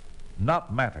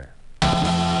 not matter.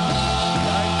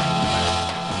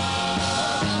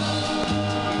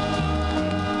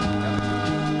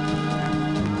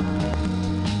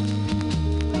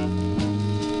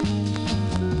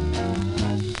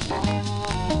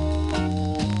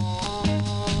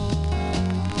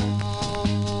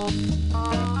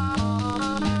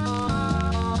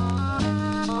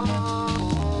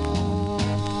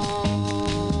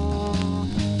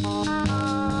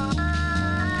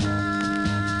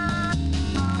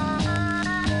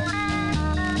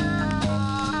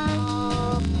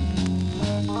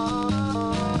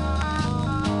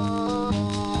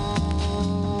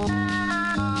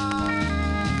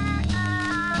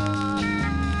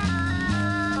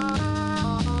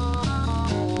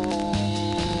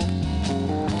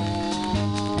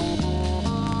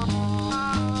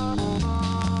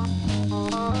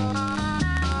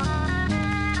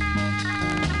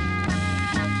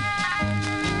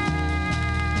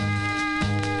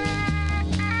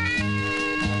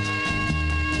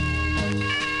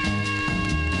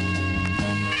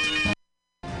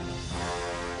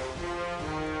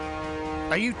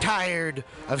 Are you tired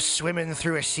of swimming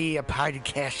through a sea of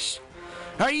podcasts?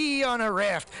 Are ye on a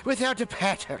raft without a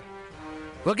paddle?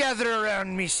 Well, gather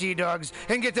around me, sea dogs,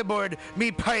 and get aboard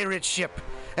me pirate ship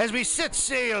as we set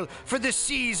sail for the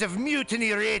seas of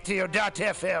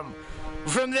MutinyRadio.fm.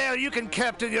 From there, you can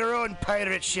captain your own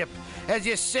pirate ship as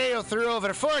you sail through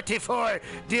over 44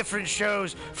 different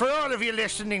shows for all of your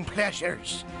listening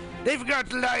pleasures. They've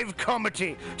got live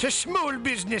comedy to small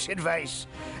business advice,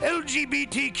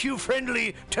 LGBTQ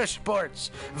friendly to sports,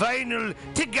 vinyl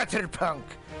to gutter punk.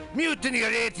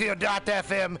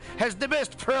 MutinyRadio.fm has the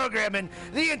best programming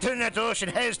the internet ocean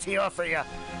has to offer you.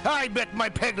 I bet my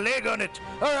peg leg on it,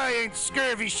 or I ain't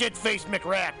scurvy shit-faced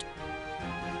McRat.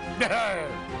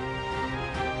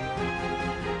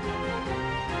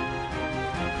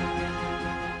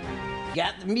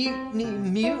 Got the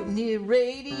mutiny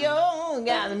radio.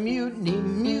 Got the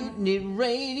mutiny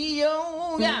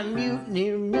radio. Got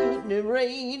mutiny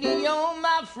radio,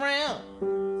 my friend.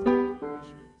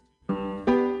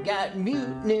 Got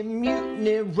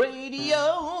mutiny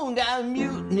radio. Got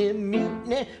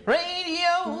mutiny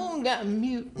radio. Got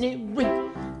mutiny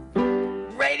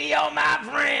radio, my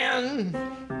friend.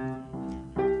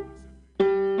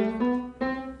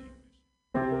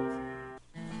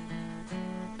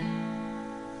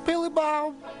 Billy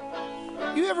Bob,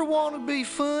 you ever want to be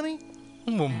funny?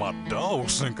 Well, my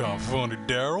dogs think I'm funny,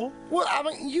 Daryl. Well, I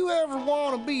mean, you ever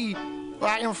want to be,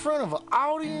 like, in front of an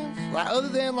audience? Like, other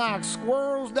than, like,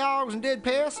 squirrels, dogs, and dead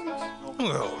peasants?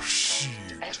 Oh,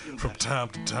 shoot. From time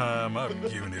to time, I've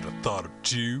given it a thought or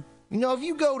two. You know, if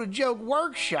you go to Joke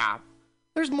Workshop,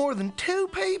 there's more than 2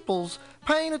 peoples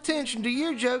paying attention to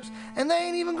your jokes, and they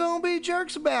ain't even gonna be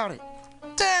jerks about it.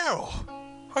 Daryl,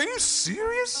 are you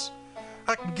serious?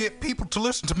 I can get people to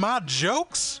listen to my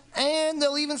jokes? And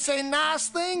they'll even say nice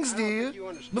things to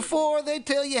you before they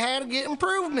tell you how to get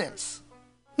improvements.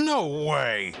 No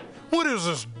way. What is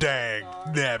this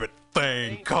dag-nabbit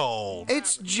thing called?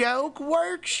 It's Joke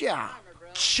Workshop.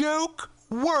 Joke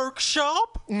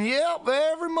Workshop? Yep,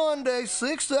 every Monday,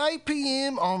 6 to 8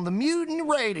 p.m. on the Mutiny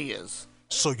Radios.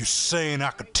 So you're saying I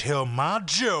could tell my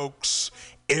jokes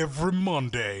every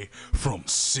Monday from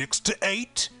 6 to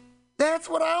 8? That's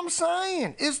what I'm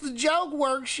saying. It's the Joke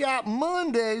Workshop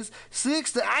Mondays,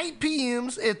 6 to 8 p.m.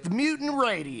 at the Mutiny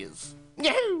Radios.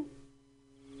 Yahoo!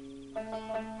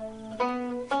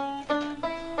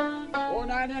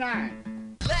 $4.99.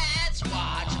 Let's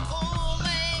watch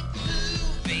full-length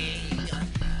movie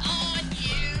on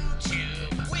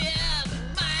YouTube with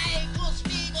Michael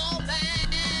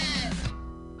Spiegelman.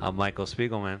 I'm Michael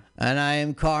Spiegelman. And I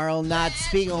am Carl, not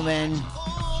Spiegelman.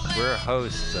 We're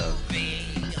hosts of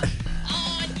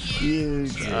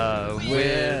YouTube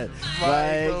with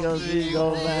Michael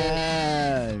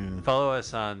Spiegelman. Follow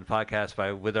us on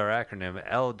podcast with our acronym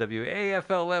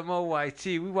LWAFLMOYT.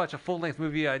 We watch a full-length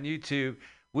movie on YouTube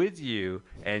with you,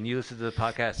 and you listen to the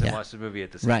podcast and watch the movie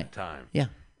at the same time. Yeah.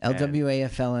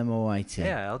 LWAFLMOYT.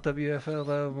 Yeah,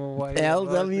 LWFLMOYT.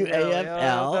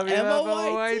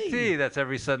 LWAFLMOYT. That's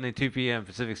every Sunday, 2 p.m.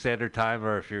 Pacific Standard Time,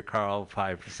 or if you're Carl,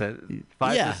 5%. 5%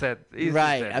 Eastern right.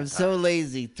 Standard I'm Time. so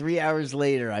lazy. 3 hours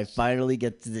later, I finally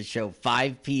get to the show,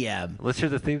 5 p.m. Let's hear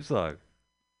the theme song.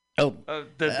 Oh.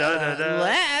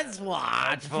 Let's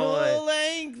watch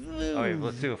full-length movie. Oh, wait,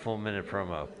 let's do a full minute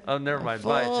promo. Oh, never mind.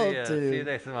 Bye. See ya. See you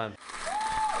next month.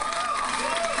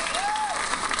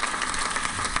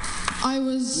 I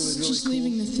was just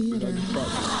leaving the theater.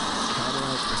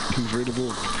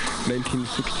 Convertible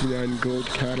 1969 gold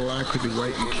Cadillac with the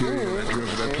white interior. I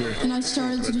drove it up here. And I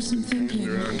started to do some thinking.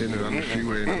 Around in it on the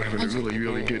freeway and having a really,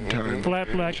 really good time.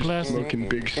 Flat black plastic. Smoking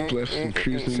big spliffs and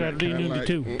cruising Saturday noon to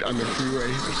 2 on the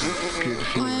freeway. Good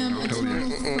feeling, I am I'll a tell total you.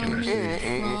 phony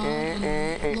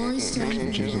fraud. Laurie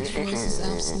Stone's voice is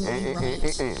absolutely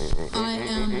right. I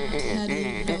am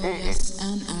petty, rebellious,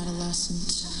 and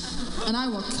adolescent. And I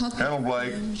will cut the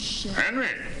Blake. Henry.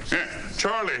 Yeah,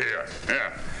 Charlie here.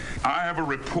 Yeah. I have a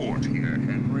report here,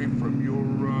 Henry, from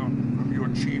your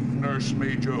chief nurse,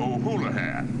 Major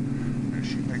O'Houlihan.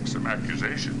 She makes some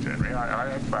accusations, Henry,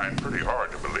 I find pretty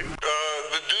hard to believe.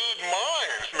 The dude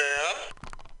minds,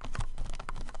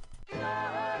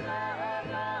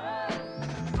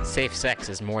 man. Safe sex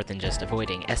is more than just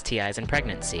avoiding STIs and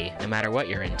pregnancy, no matter what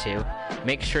you're into.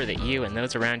 Make sure that you and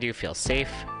those around you feel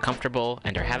safe, comfortable,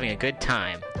 and are having a good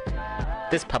time.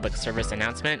 This public service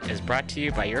announcement is brought to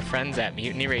you by your friends at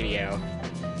Mutiny Radio.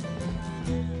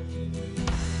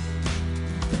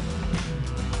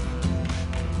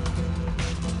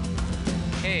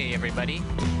 Hey everybody,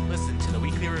 listen to the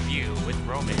Weekly Review with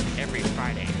Roman every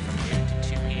Friday from noon to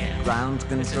 2 p.m. Ground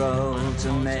control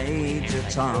to Major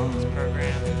Tom.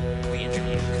 Program. We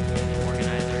interview community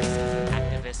organizers,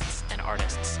 activists, and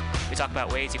artists. We talk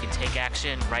about ways you can take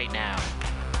action right now.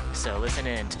 So listen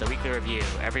in to the Weekly Review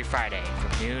every Friday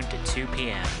from noon to 2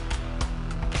 p.m.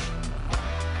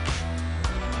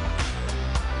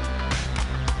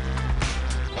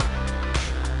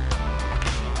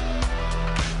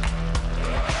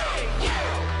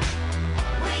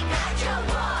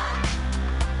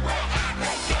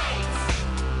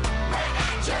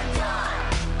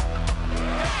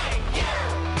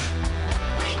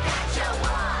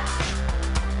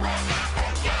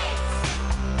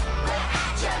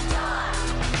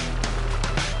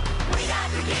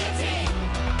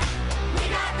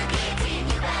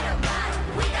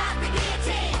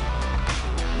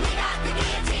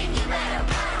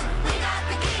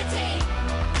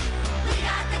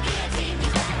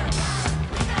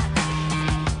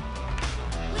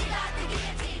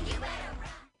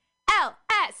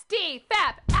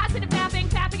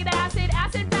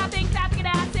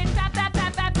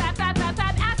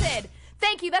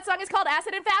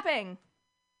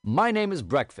 My name is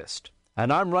Breakfast,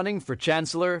 and I'm running for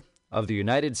Chancellor of the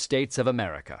United States of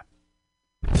America.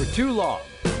 For too long,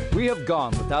 we have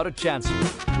gone without a Chancellor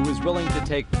who is willing to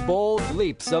take bold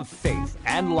leaps of faith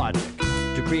and logic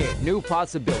to create new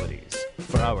possibilities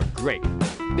for our great,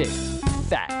 big,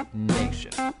 fat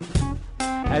nation.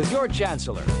 As your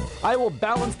Chancellor, I will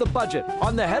balance the budget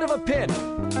on the head of a pin,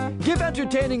 give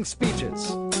entertaining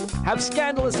speeches, have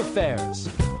scandalous affairs,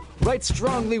 write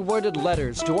strongly worded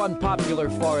letters to unpopular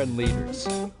foreign leaders,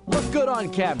 look good on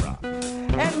camera,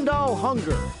 end all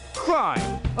hunger,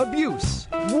 crime, abuse,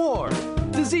 war,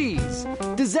 disease,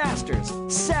 disasters,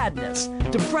 sadness,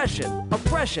 depression,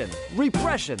 oppression,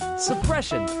 repression,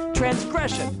 suppression,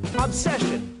 transgression,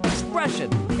 obsession,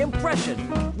 expression, impression,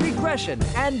 regression, aggression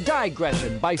and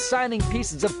digression by signing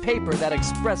pieces of paper that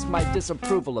express my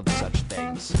disapproval of such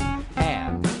things.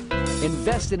 And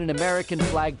invest in an American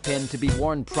flag pin to be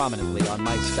worn prominently on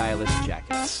my stylish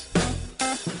jackets.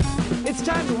 It's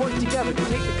time to work together to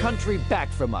take the country back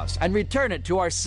from us and return it to our